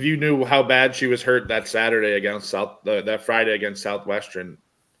you knew how bad she was hurt that Saturday against that Friday against Southwestern,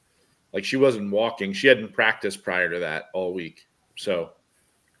 like she wasn't walking. She hadn't practiced prior to that all week. So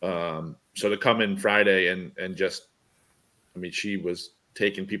to come in Friday and just, she was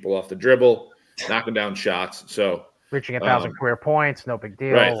taking people off the dribble, knocking down shots. So reaching 1,000 career points, no big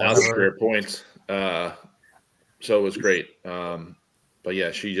deal. Right, 1,000 career points. So it was great. But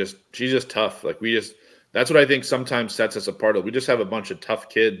yeah, she's just tough. Like that's what I think sometimes sets us apart. We just have a bunch of tough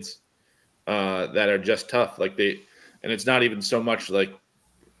kids that are just tough. And it's not even so much like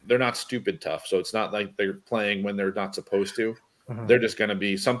they're not stupid tough. So it's not like they're playing when they're not supposed to. Mm-hmm. They're just going to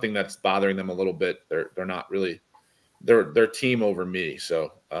be something that's bothering them a little bit. They're not really, they're team over me.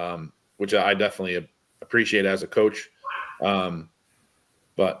 So, which I definitely appreciate as a coach.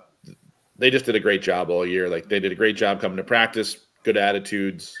 But they just did a great job all year. Like they did a great job coming to practice, good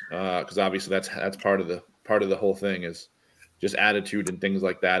attitudes. Cause obviously that's part of the whole thing is just attitude and things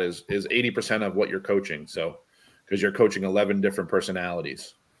like that is 80% of what you're coaching. So, cause you're coaching 11 different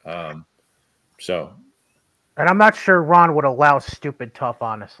personalities. And I'm not sure Ron would allow stupid tough,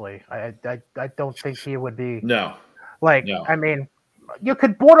 honestly. I don't think he would be. No. No. You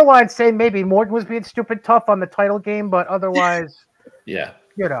could borderline say maybe Morgan was being stupid tough on the title game, but otherwise, yeah.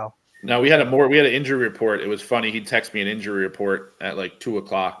 No, we had an injury report. It was funny. He'd text me an injury report at like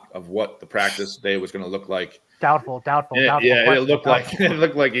 2:00 of what the practice day was going to look like. Doubtful. Yeah, it looked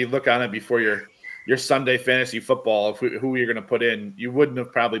like you look on it before your Sunday fantasy football of who you're going to put in. You wouldn't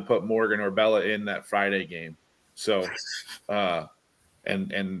have probably put Morgan or Bella in that Friday game. So,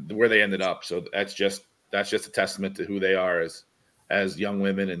 and where they ended up. So that's just a testament to who they are as young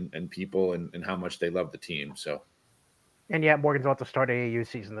women and people and how much they love the team. So. And yet Morgan's about to start AAU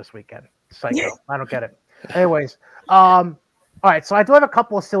season this weekend. Psycho. I don't get it. Anyways, all right. So I do have a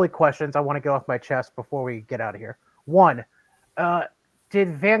couple of silly questions I want to get off my chest before we get out of here. One,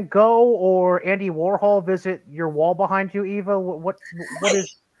 did Van Gogh or Andy Warhol visit your wall behind you, Eva? What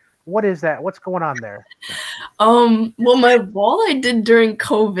is that? What's going on there? Well, my wall I did during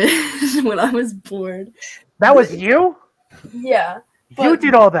COVID when I was bored. That was you? Yeah. You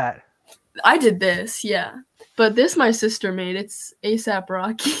did all that? I did this, yeah. But this my sister made. It's ASAP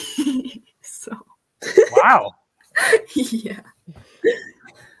Rocky. So. Wow. Yeah.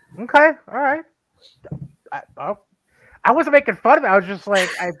 Okay. All right. I wasn't making fun of it. I was just like,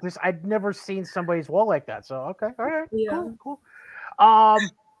 I'd never seen somebody's wall like that. So okay, all right, Yeah. cool.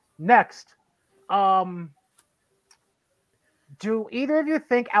 Next, do either of you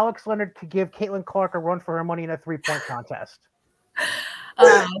think Alex Leonard could give Caitlin Clark a run for her money in a 3-point contest?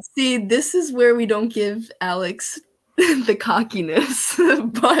 See, this is where we don't give Alex the cockiness,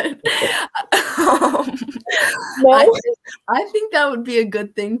 but No. I think that would be a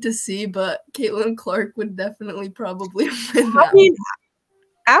good thing to see, but Caitlin Clark would definitely probably win I that. mean,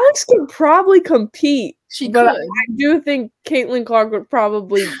 Alex could probably compete. She but could. I do think Caitlin Clark would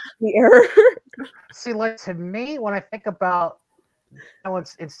probably beat her. See, like to me, when I think about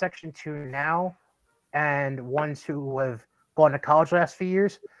talents in Section 2 now and ones who have gone to college the last few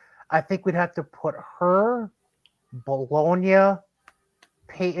years, I think we'd have to put her, Bologna,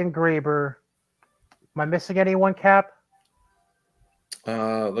 Peyton Graber. Am I missing anyone, Cap?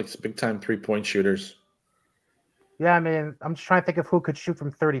 Like big time 3-point shooters. Yeah, I mean, I'm just trying to think of who could shoot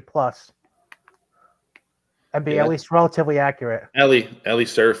from 30 plus and be at least relatively accurate. Ellie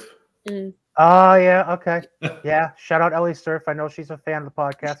Surf. Oh, yeah, okay. Yeah, shout out Ellie Surf. I know she's a fan of the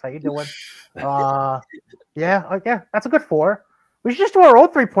podcast. How you doing? Yeah, that's a good 4. We should just do our own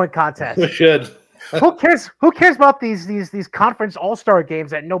 3-point contest. We should. Who cares? Who cares about these conference all-star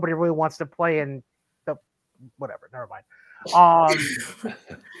games that nobody really wants to play in? Whatever. Never mind.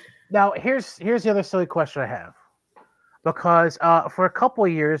 Now here's the other silly question I have, because for a couple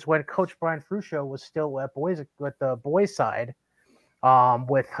of years when Coach Brian Fruscio was still at the boys side,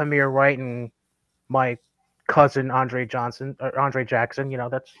 with Hamir Wright and my cousin Andre Jackson,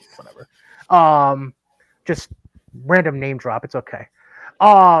 that's whatever. Just random name drop. It's okay.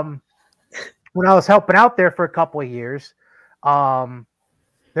 When I was helping out there for a couple of years,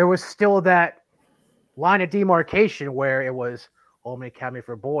 there was still that line of demarcation where it was Albany Academy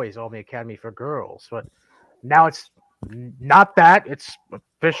for boys, Albany Academy for girls. But now it's not that. It's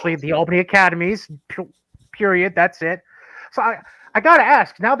officially the Albany Academies, period. That's it. So I got to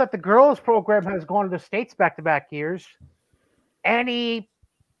ask, now that the girls program has gone to the States back-to-back years, any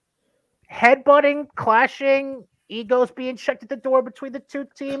headbutting, clashing, egos being checked at the door between the two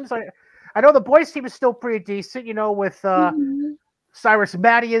teams? I know the boys team is still pretty decent, with Cyrus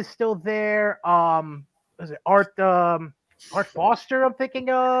Matty is still there. Is it Art Foster I'm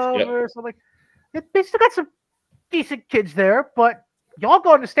thinking of, or something? They still got some decent kids there, but y'all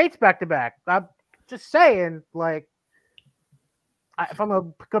going to States back-to-back. I'm just saying, like, if I'm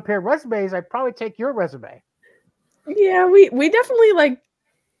going to compare resumes, I'd probably take your resume. Yeah, we definitely, like,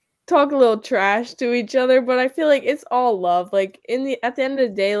 talk a little trash to each other, but I feel like it's all love. Like, at the end of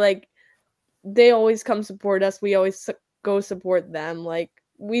the day, like, they always come support us. We always go support them. Like,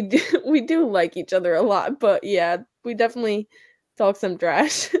 we do like each other a lot, but yeah, we definitely talk some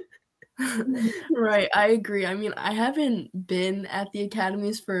trash. Right, I agree. I mean, I haven't been at the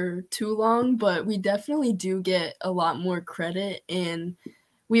academies for too long, but we definitely do get a lot more credit, and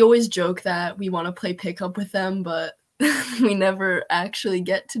we always joke that we want to play pickup with them, but we never actually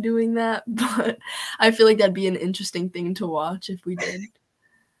get to doing that. But I feel like that'd be an interesting thing to watch if we did.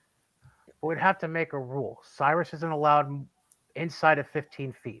 We'd have to make a rule. Cyrus isn't allowed inside of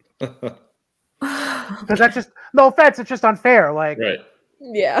 15 feet. Because that's just, no offense, it's just unfair. Like, Right.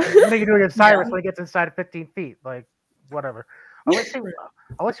 Yeah. What are you doing against Cyrus when he gets inside of 15 feet? Like, whatever. Unless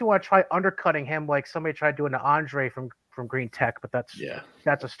you want to try undercutting him like somebody tried doing to Andre from Green Tech, but that's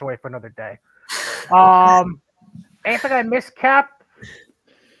a story for another day. Anything I missed, Cap?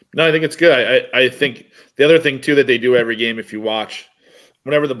 No, I think it's good. I think the other thing too that they do every game, if you watch,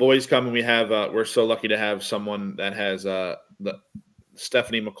 whenever the boys come, and we have we're so lucky to have someone that has the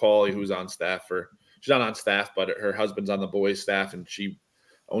Stephanie McCauley, who's on staff she's not on staff, but her husband's on the boys staff, and she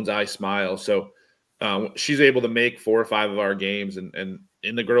owns I Smile. So she's able to make 4 or 5 of our games, and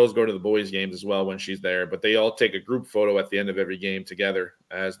the girls go to the boys games as well when she's there. But they all take a group photo at the end of every game together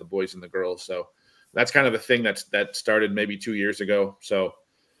as the boys and the girls. So that's kind of a thing that started maybe 2 years ago. So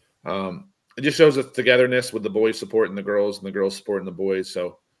it just shows the togetherness with the boys supporting the girls and the girls supporting the boys.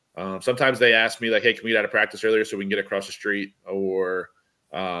 So sometimes they ask me like, hey, can we get out of practice earlier so we can get across the street? Or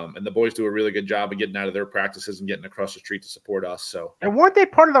and the boys do a really good job of getting out of their practices and getting across the street to support us. So, and weren't they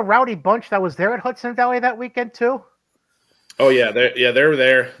part of the rowdy bunch that was there at Hudson Valley that weekend too? Oh yeah, they were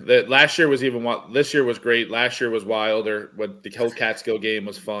there. Last year was this year was great. Last year was wilder. What the whole Catskill game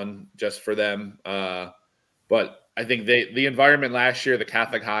was fun just for them. But I think the environment last year, the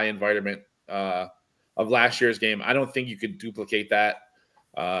Catholic High environment of last year's game, I don't think you could duplicate that.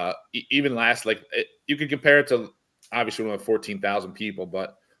 Even you could compare it to obviously we have 14,000 people,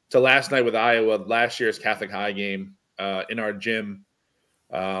 but to last night with Iowa, last year's Catholic High game in our gym.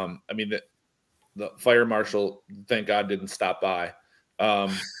 I mean, the fire marshal, thank God, didn't stop by.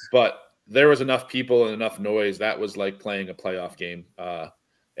 But there was enough people and enough noise that was like playing a playoff game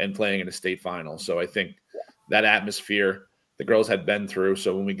and playing in a state final. So I think that atmosphere the girls had been through.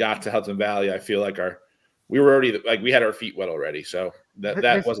 So when we got to Hudson Valley, I feel like we were already like we had our feet wet already. So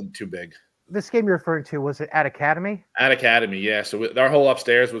that wasn't too big. This game you're referring to, was it at Academy? At Academy, yeah. So our whole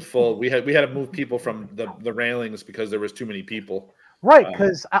upstairs was full. We had to move people from the railings because there was too many people. Right,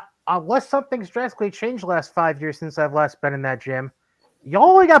 because unless something's drastically changed the last 5 years since I've last been in that gym,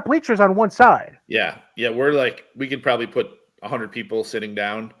 y'all only got bleachers on one side. Yeah. We're like, we could probably put 100 people sitting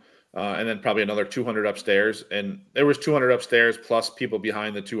down, and then probably another 200 upstairs. And there was 200 upstairs plus people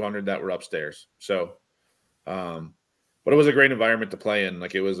behind the 200 that were upstairs. So, but it was a great environment to play in.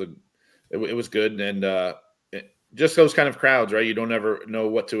 Like it was good, and just those kind of crowds, right? You don't ever know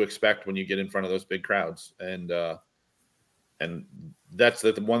what to expect when you get in front of those big crowds, and that's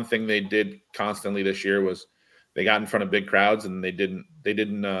the one thing they did constantly this year was they got in front of big crowds, and they didn't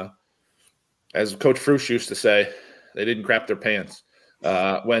as Coach Frusch used to say, they didn't crap their pants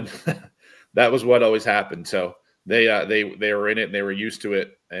when that was what always happened. So they were in it and they were used to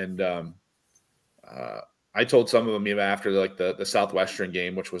it, and I told some of them even after like the Southwestern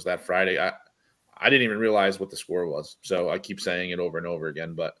game, which was that Friday, I didn't even realize what the score was. So I keep saying it over and over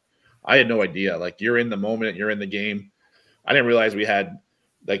again, but I had no idea. Like you're in the moment, you're in the game. I didn't realize we had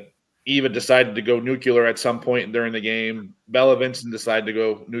like Eva decided to go nuclear at some point during the game. Bella Vincent decided to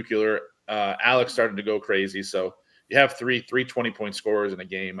go nuclear. Alex started to go crazy. So you have three 20-point scorers in a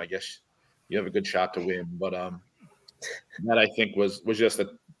game. I guess you have a good shot to win. But that I think was just that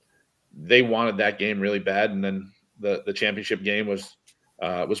they wanted that game really bad, and then the championship game was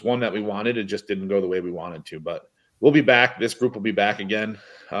one that we wanted. It just didn't go the way we wanted to. But we'll be back. This group will be back again.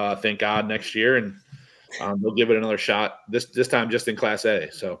 Thank God next year, and they'll give it another shot. This time just in Class A.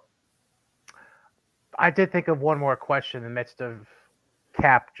 So I did think of one more question in the midst of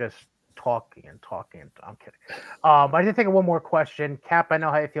Cap just talking. I'm kidding. I did think of one more question. Cap, I know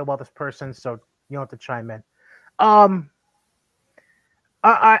how you feel about this person, so you don't have to chime in.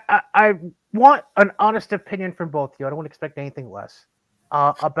 I want an honest opinion from both of you. I don't want to expect anything less.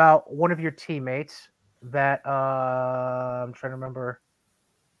 About one of your teammates that I'm trying to remember,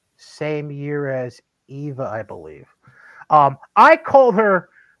 same year as Eva, I believe. I called her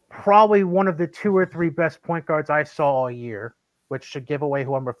probably one of the 2 or 3 best point guards I saw all year, which should give away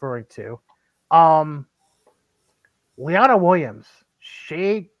who I'm referring to. Leanna Williams,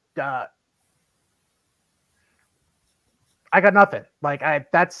 she I got nothing. Like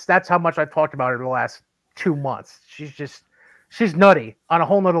that's how much I've talked about her in the last 2 months. She's nutty on a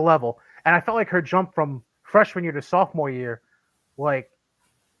whole nother level. And I felt like her jump from freshman year to sophomore year, like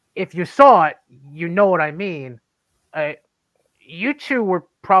if you saw it, you know what I mean. You two were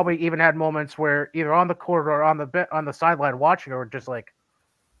probably even had moments where either on the court or on the sideline watching her, just like,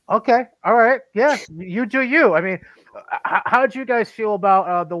 okay, all right, yeah, you do you. I mean, how did you guys feel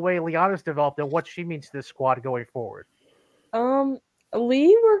about the way Liana's developed and what she means to this squad going forward?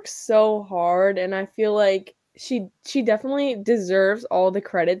 Lee works so hard, and I feel like she definitely deserves all the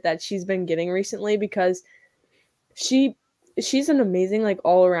credit that she's been getting recently, because she's an amazing like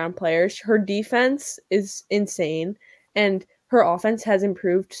all-around player. Her defense is insane, and her offense has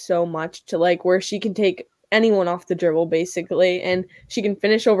improved so much to like where she can take anyone off the dribble basically, and she can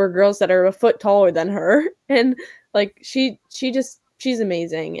finish over girls that are a foot taller than her, and like she's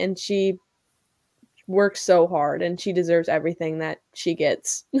amazing, and she works so hard, and she deserves everything that she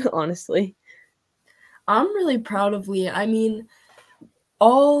gets. Honestly, I'm really proud of Lee. I mean,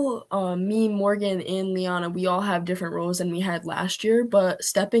 all me, Morgan, and Liana, we all have different roles than we had last year, but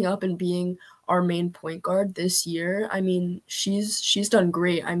stepping up and being our main point guard this year, I mean, she's done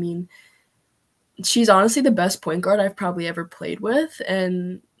great. I mean, she's honestly the best point guard I've probably ever played with,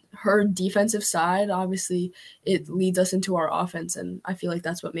 and her defensive side, obviously, it leads us into our offense, and I feel like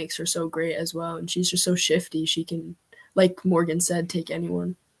that's what makes her so great as well, and she's just so shifty. She can, like Morgan said, take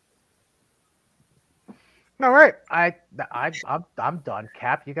anyone. All right, I'm done.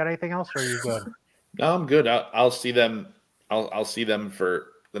 Cap, you got anything else, or are you good? No, I'm good. I'll see them. I'll see them for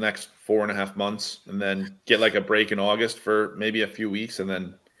the next 4.5 months, and then get like a break in August for maybe a few weeks, and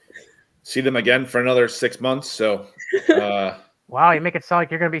then see them again for another 6 months. So, wow, you make it sound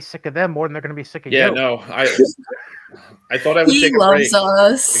like you're going to be sick of them more than they're going to be sick of you. Yeah, no, I thought I would take a break. He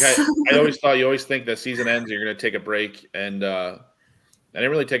loves us. Like I always thought you always think the season ends, you're going to take a break, and I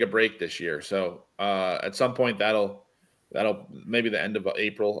didn't really take a break this year. So at some point that'll maybe the end of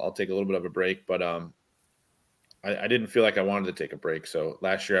April, I'll take a little bit of a break, but I didn't feel like I wanted to take a break. So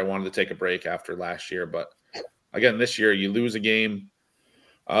last year I wanted to take a break after last year, but again, this year you lose a game.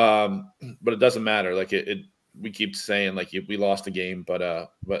 But it doesn't matter. Like we keep saying like we lost a game, but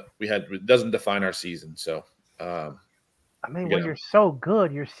it doesn't define our season. So I mean, when you're so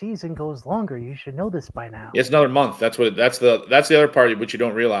good, your season goes longer. You should know this by now. It's another month. That's the other part which you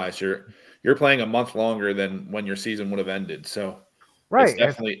don't realize. You're playing a month longer than when your season would have ended. So right, it's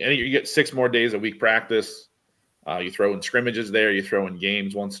definitely, and you get 6 more days a week practice. You throw in scrimmages there. You throw in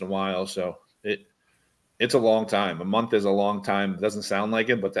games once in a while. So it's a long time. A month is a long time. It doesn't sound like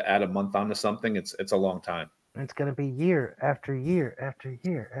it, but to add a month onto something, it's a long time. It's gonna be year after year after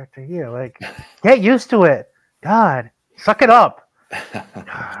year after year. Like, get used to it. God, suck it up.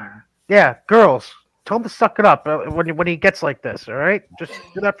 Yeah, girls, tell him to suck it up when he gets like this. All right, just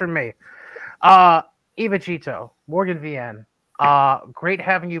do that for me. Eva Gitto, Morgan Vien. Great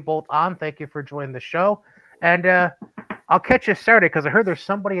having you both on. Thank you for joining the show. And I'll catch you Saturday because I heard there's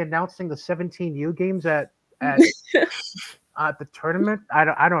somebody announcing the 17U games at the tournament.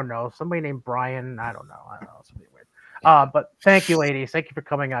 I don't know. Somebody named Brian. I don't know. Something weird. But thank you, ladies. Thank you for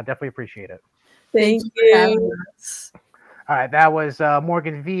coming on. Definitely appreciate it. Thank you. All right, that was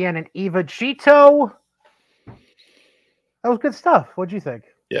Morgan Vien and Eva Gitto. That was good stuff. What'd you think?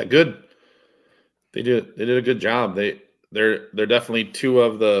 Yeah, good. They did a good job. They're definitely 2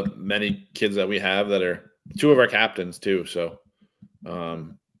 of the many kids that we have that are 2 of our captains too. So they're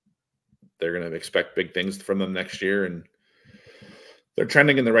going to expect big things from them next year, and they're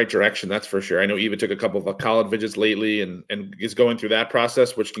trending in the right direction. That's for sure. I know Eva took a couple of college visits lately and is going through that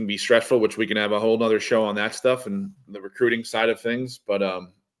process, which can be stressful, which we can have a whole nother show on that stuff and the recruiting side of things. But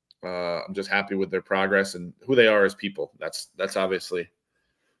I'm just happy with their progress and who they are as people. That's obviously,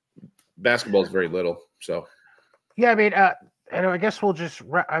 basketball is very little. So, yeah, I mean, I guess we'll just.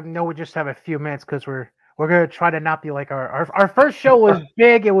 I know we just have a few minutes because we're gonna try to not be like our first show was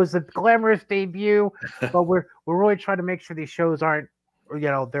big. It was a glamorous debut, but we're really trying to make sure these shows aren't,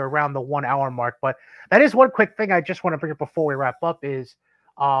 they're around the 1 hour mark. But that is one quick thing I just want to bring up before we wrap up is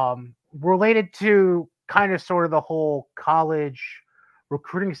related to kind of sort of the whole college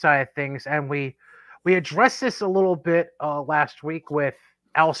recruiting side of things, and we addressed this a little bit last week with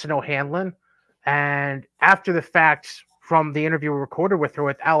Allison O'Hanlon, and after the fact from the interview we recorded with her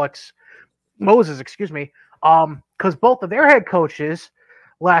with Alex Moses, because both of their head coaches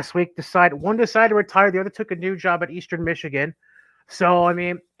last week one decided to retire, the other took a new job at Eastern Michigan. So I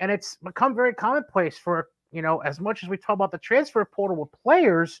mean, and it's become very commonplace for as much as we talk about the transfer portal with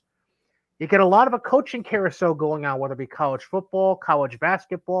players, you get a lot of a coaching carousel going on, whether it be college football, college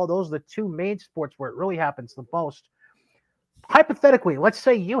basketball. Those are the 2 main sports where it really happens the most. Hypothetically, let's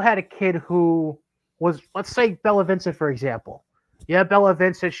say you had a kid who was, let's say Bella Vincent, for example. Yeah, Bella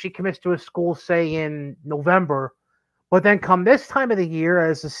Vincent, she commits to a school, say, in November, but then come this time of the year,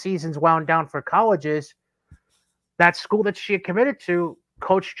 as the season's wound down for colleges, that school that she had committed to,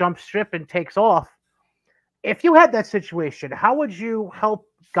 coach jumps ship and takes off. If you had that situation, how would you help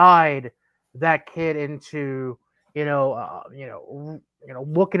guide that kid into,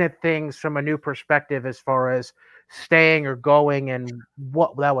 looking at things from a new perspective as far as staying or going and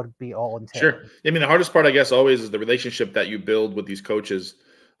what that would be all entail? Sure. I mean, the hardest part, I guess, always is the relationship that you build with these coaches.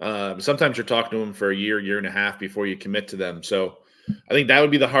 Sometimes you're talking to them for a year and a half before you commit to them. So I think that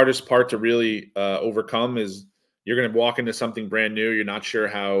would be the hardest part to really overcome is you're going to walk into something brand new. You're not sure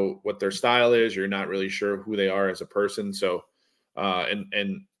what their style is. You're not really sure who they are as a person. So,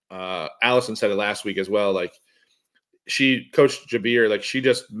 Allison said it last week as well. Like, she coached Jabir, like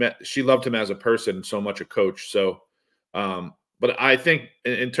she loved him as a person, so much a coach. So, but I think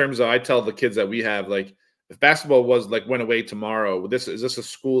in terms of, I tell the kids that we have, like, if basketball went away tomorrow, is this a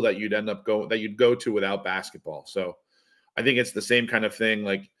school that you'd go to without basketball? So I think it's the same kind of thing.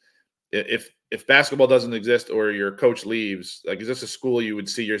 Like, if basketball doesn't exist or your coach leaves, like, is this a school you would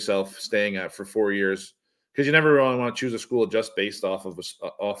see yourself staying at for 4 years? Because you never really want to choose a school just based off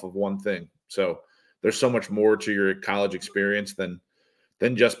of one thing. So there's so much more to your college experience than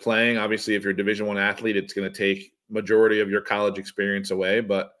just playing. Obviously, if you're a Division I athlete, it's going to take majority of your college experience away.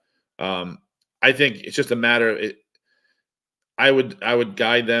 But I think it's just a matter of it. I would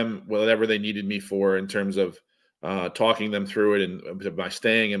guide them whatever they needed me for in terms of talking them through it and my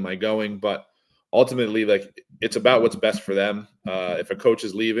staying and my going. But ultimately, like, it's about what's best for them. If a coach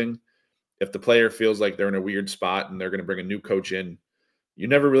is leaving, if the player feels like they're in a weird spot and they're going to bring a new coach in, you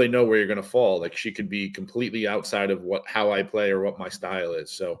never really know where you're going to fall. Like, she could be completely outside of how I play or what my style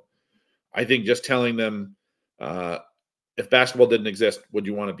is. So I think just telling them, if basketball didn't exist, would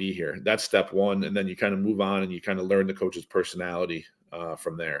you want to be here? That's step one. And then you kind of move on and you kind of learn the coach's personality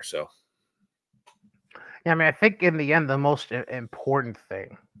from there. So. Yeah, I mean, I think in the end, the most important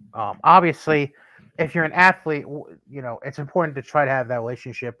thing, obviously, if you're an athlete, you know, it's important to try to have that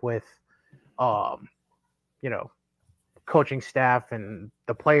relationship with, you know, coaching staff and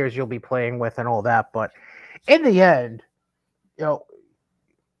the players you'll be playing with and all that. But in the end, you know,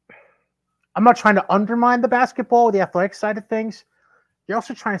 I'm not trying to undermine the basketball, the athletic side of things. You're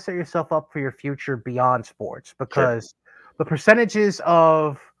also trying to set yourself up for your future beyond sports, because the percentages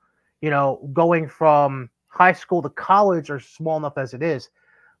of, you know, going from high school to college are small enough as it is.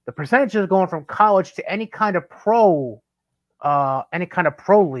 The percentages going from college to any kind of pro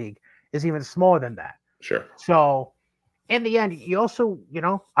league is even smaller than that. Sure. So in the end, you also, you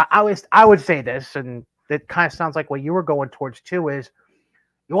know, I would say this, and it kind of sounds like what you were going towards too, is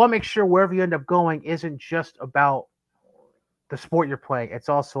you want to make sure wherever you end up going isn't just about the sport you're playing. It's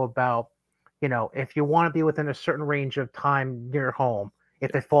also about, you know, if you want to be within a certain range of time near home,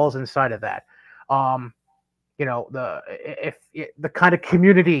 if it falls inside of that, you know, the kind of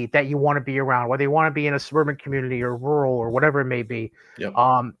community that you want to be around, whether you want to be in a suburban community or rural or whatever it may be. Yep.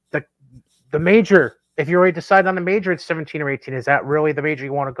 The major, if you already decided on a major at 17 or 18, is that really the major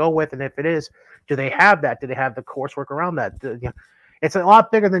you want to go with? And if it is, do they have that? Do they have the coursework around that? You know, it's a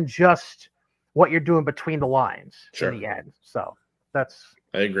lot bigger than just what you're doing between the lines in the end. So I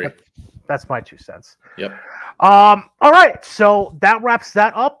agree. That's my 2 cents. Yep. All right. So that wraps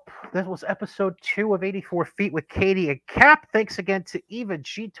that up. This was episode 2 of 84 Feet with Cady and Cap. Thanks again to Eva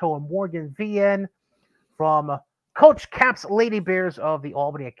Gitto and Morgan Vien from Coach Cap's Lady Bears of the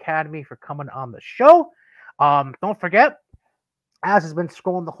Albany Academy for coming on the show. Don't forget, as has been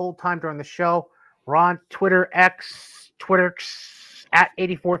scrolling the whole time during the show, we're on Twitter X at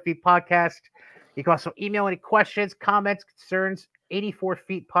 84 Feet Podcast. You can also email any questions, comments, concerns,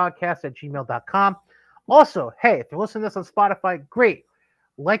 84feetpodcast@gmail.com. Also, hey, if you're listening to this on Spotify, great.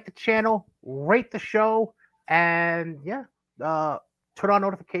 Like the channel, rate the show, and turn on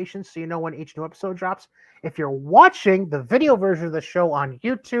notifications so you know when each new episode drops. If you're watching the video version of the show on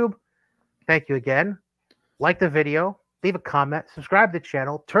YouTube, thank you again. Like the video, leave a comment, subscribe to the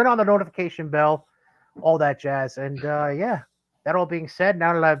channel, turn on the notification bell, all that jazz. And that all being said,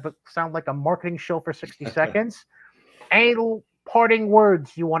 now that I've sound like a marketing show for 60 seconds, any parting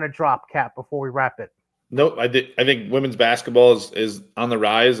words you want to drop, Cap, before we wrap it? Nope. I think women's basketball is on the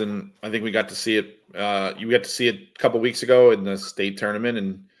rise, and I think we got to see it. You got to see it a couple weeks ago in the state tournament,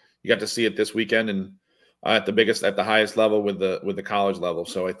 and you got to see it this weekend, and at the highest level with the college level.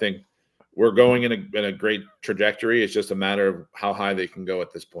 So I think we're going in a great trajectory. It's just a matter of how high they can go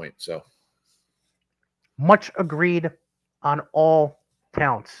at this point. So much agreed on all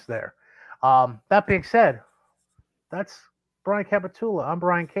counts there. That being said, that's Brian Capitula. I'm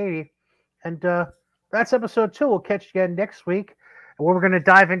Brian Cady, and that's episode 2. We'll catch you again next week, where we're going to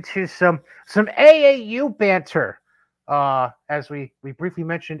dive into some AAU banter. As we briefly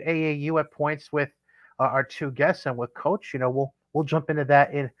mentioned AAU at points with our 2 guests and with Coach. You know, we'll jump into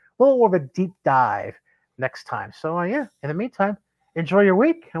that in a little more of a deep dive next time. So in the meantime, enjoy your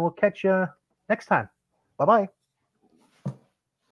week, and we'll catch you next time. Bye-bye.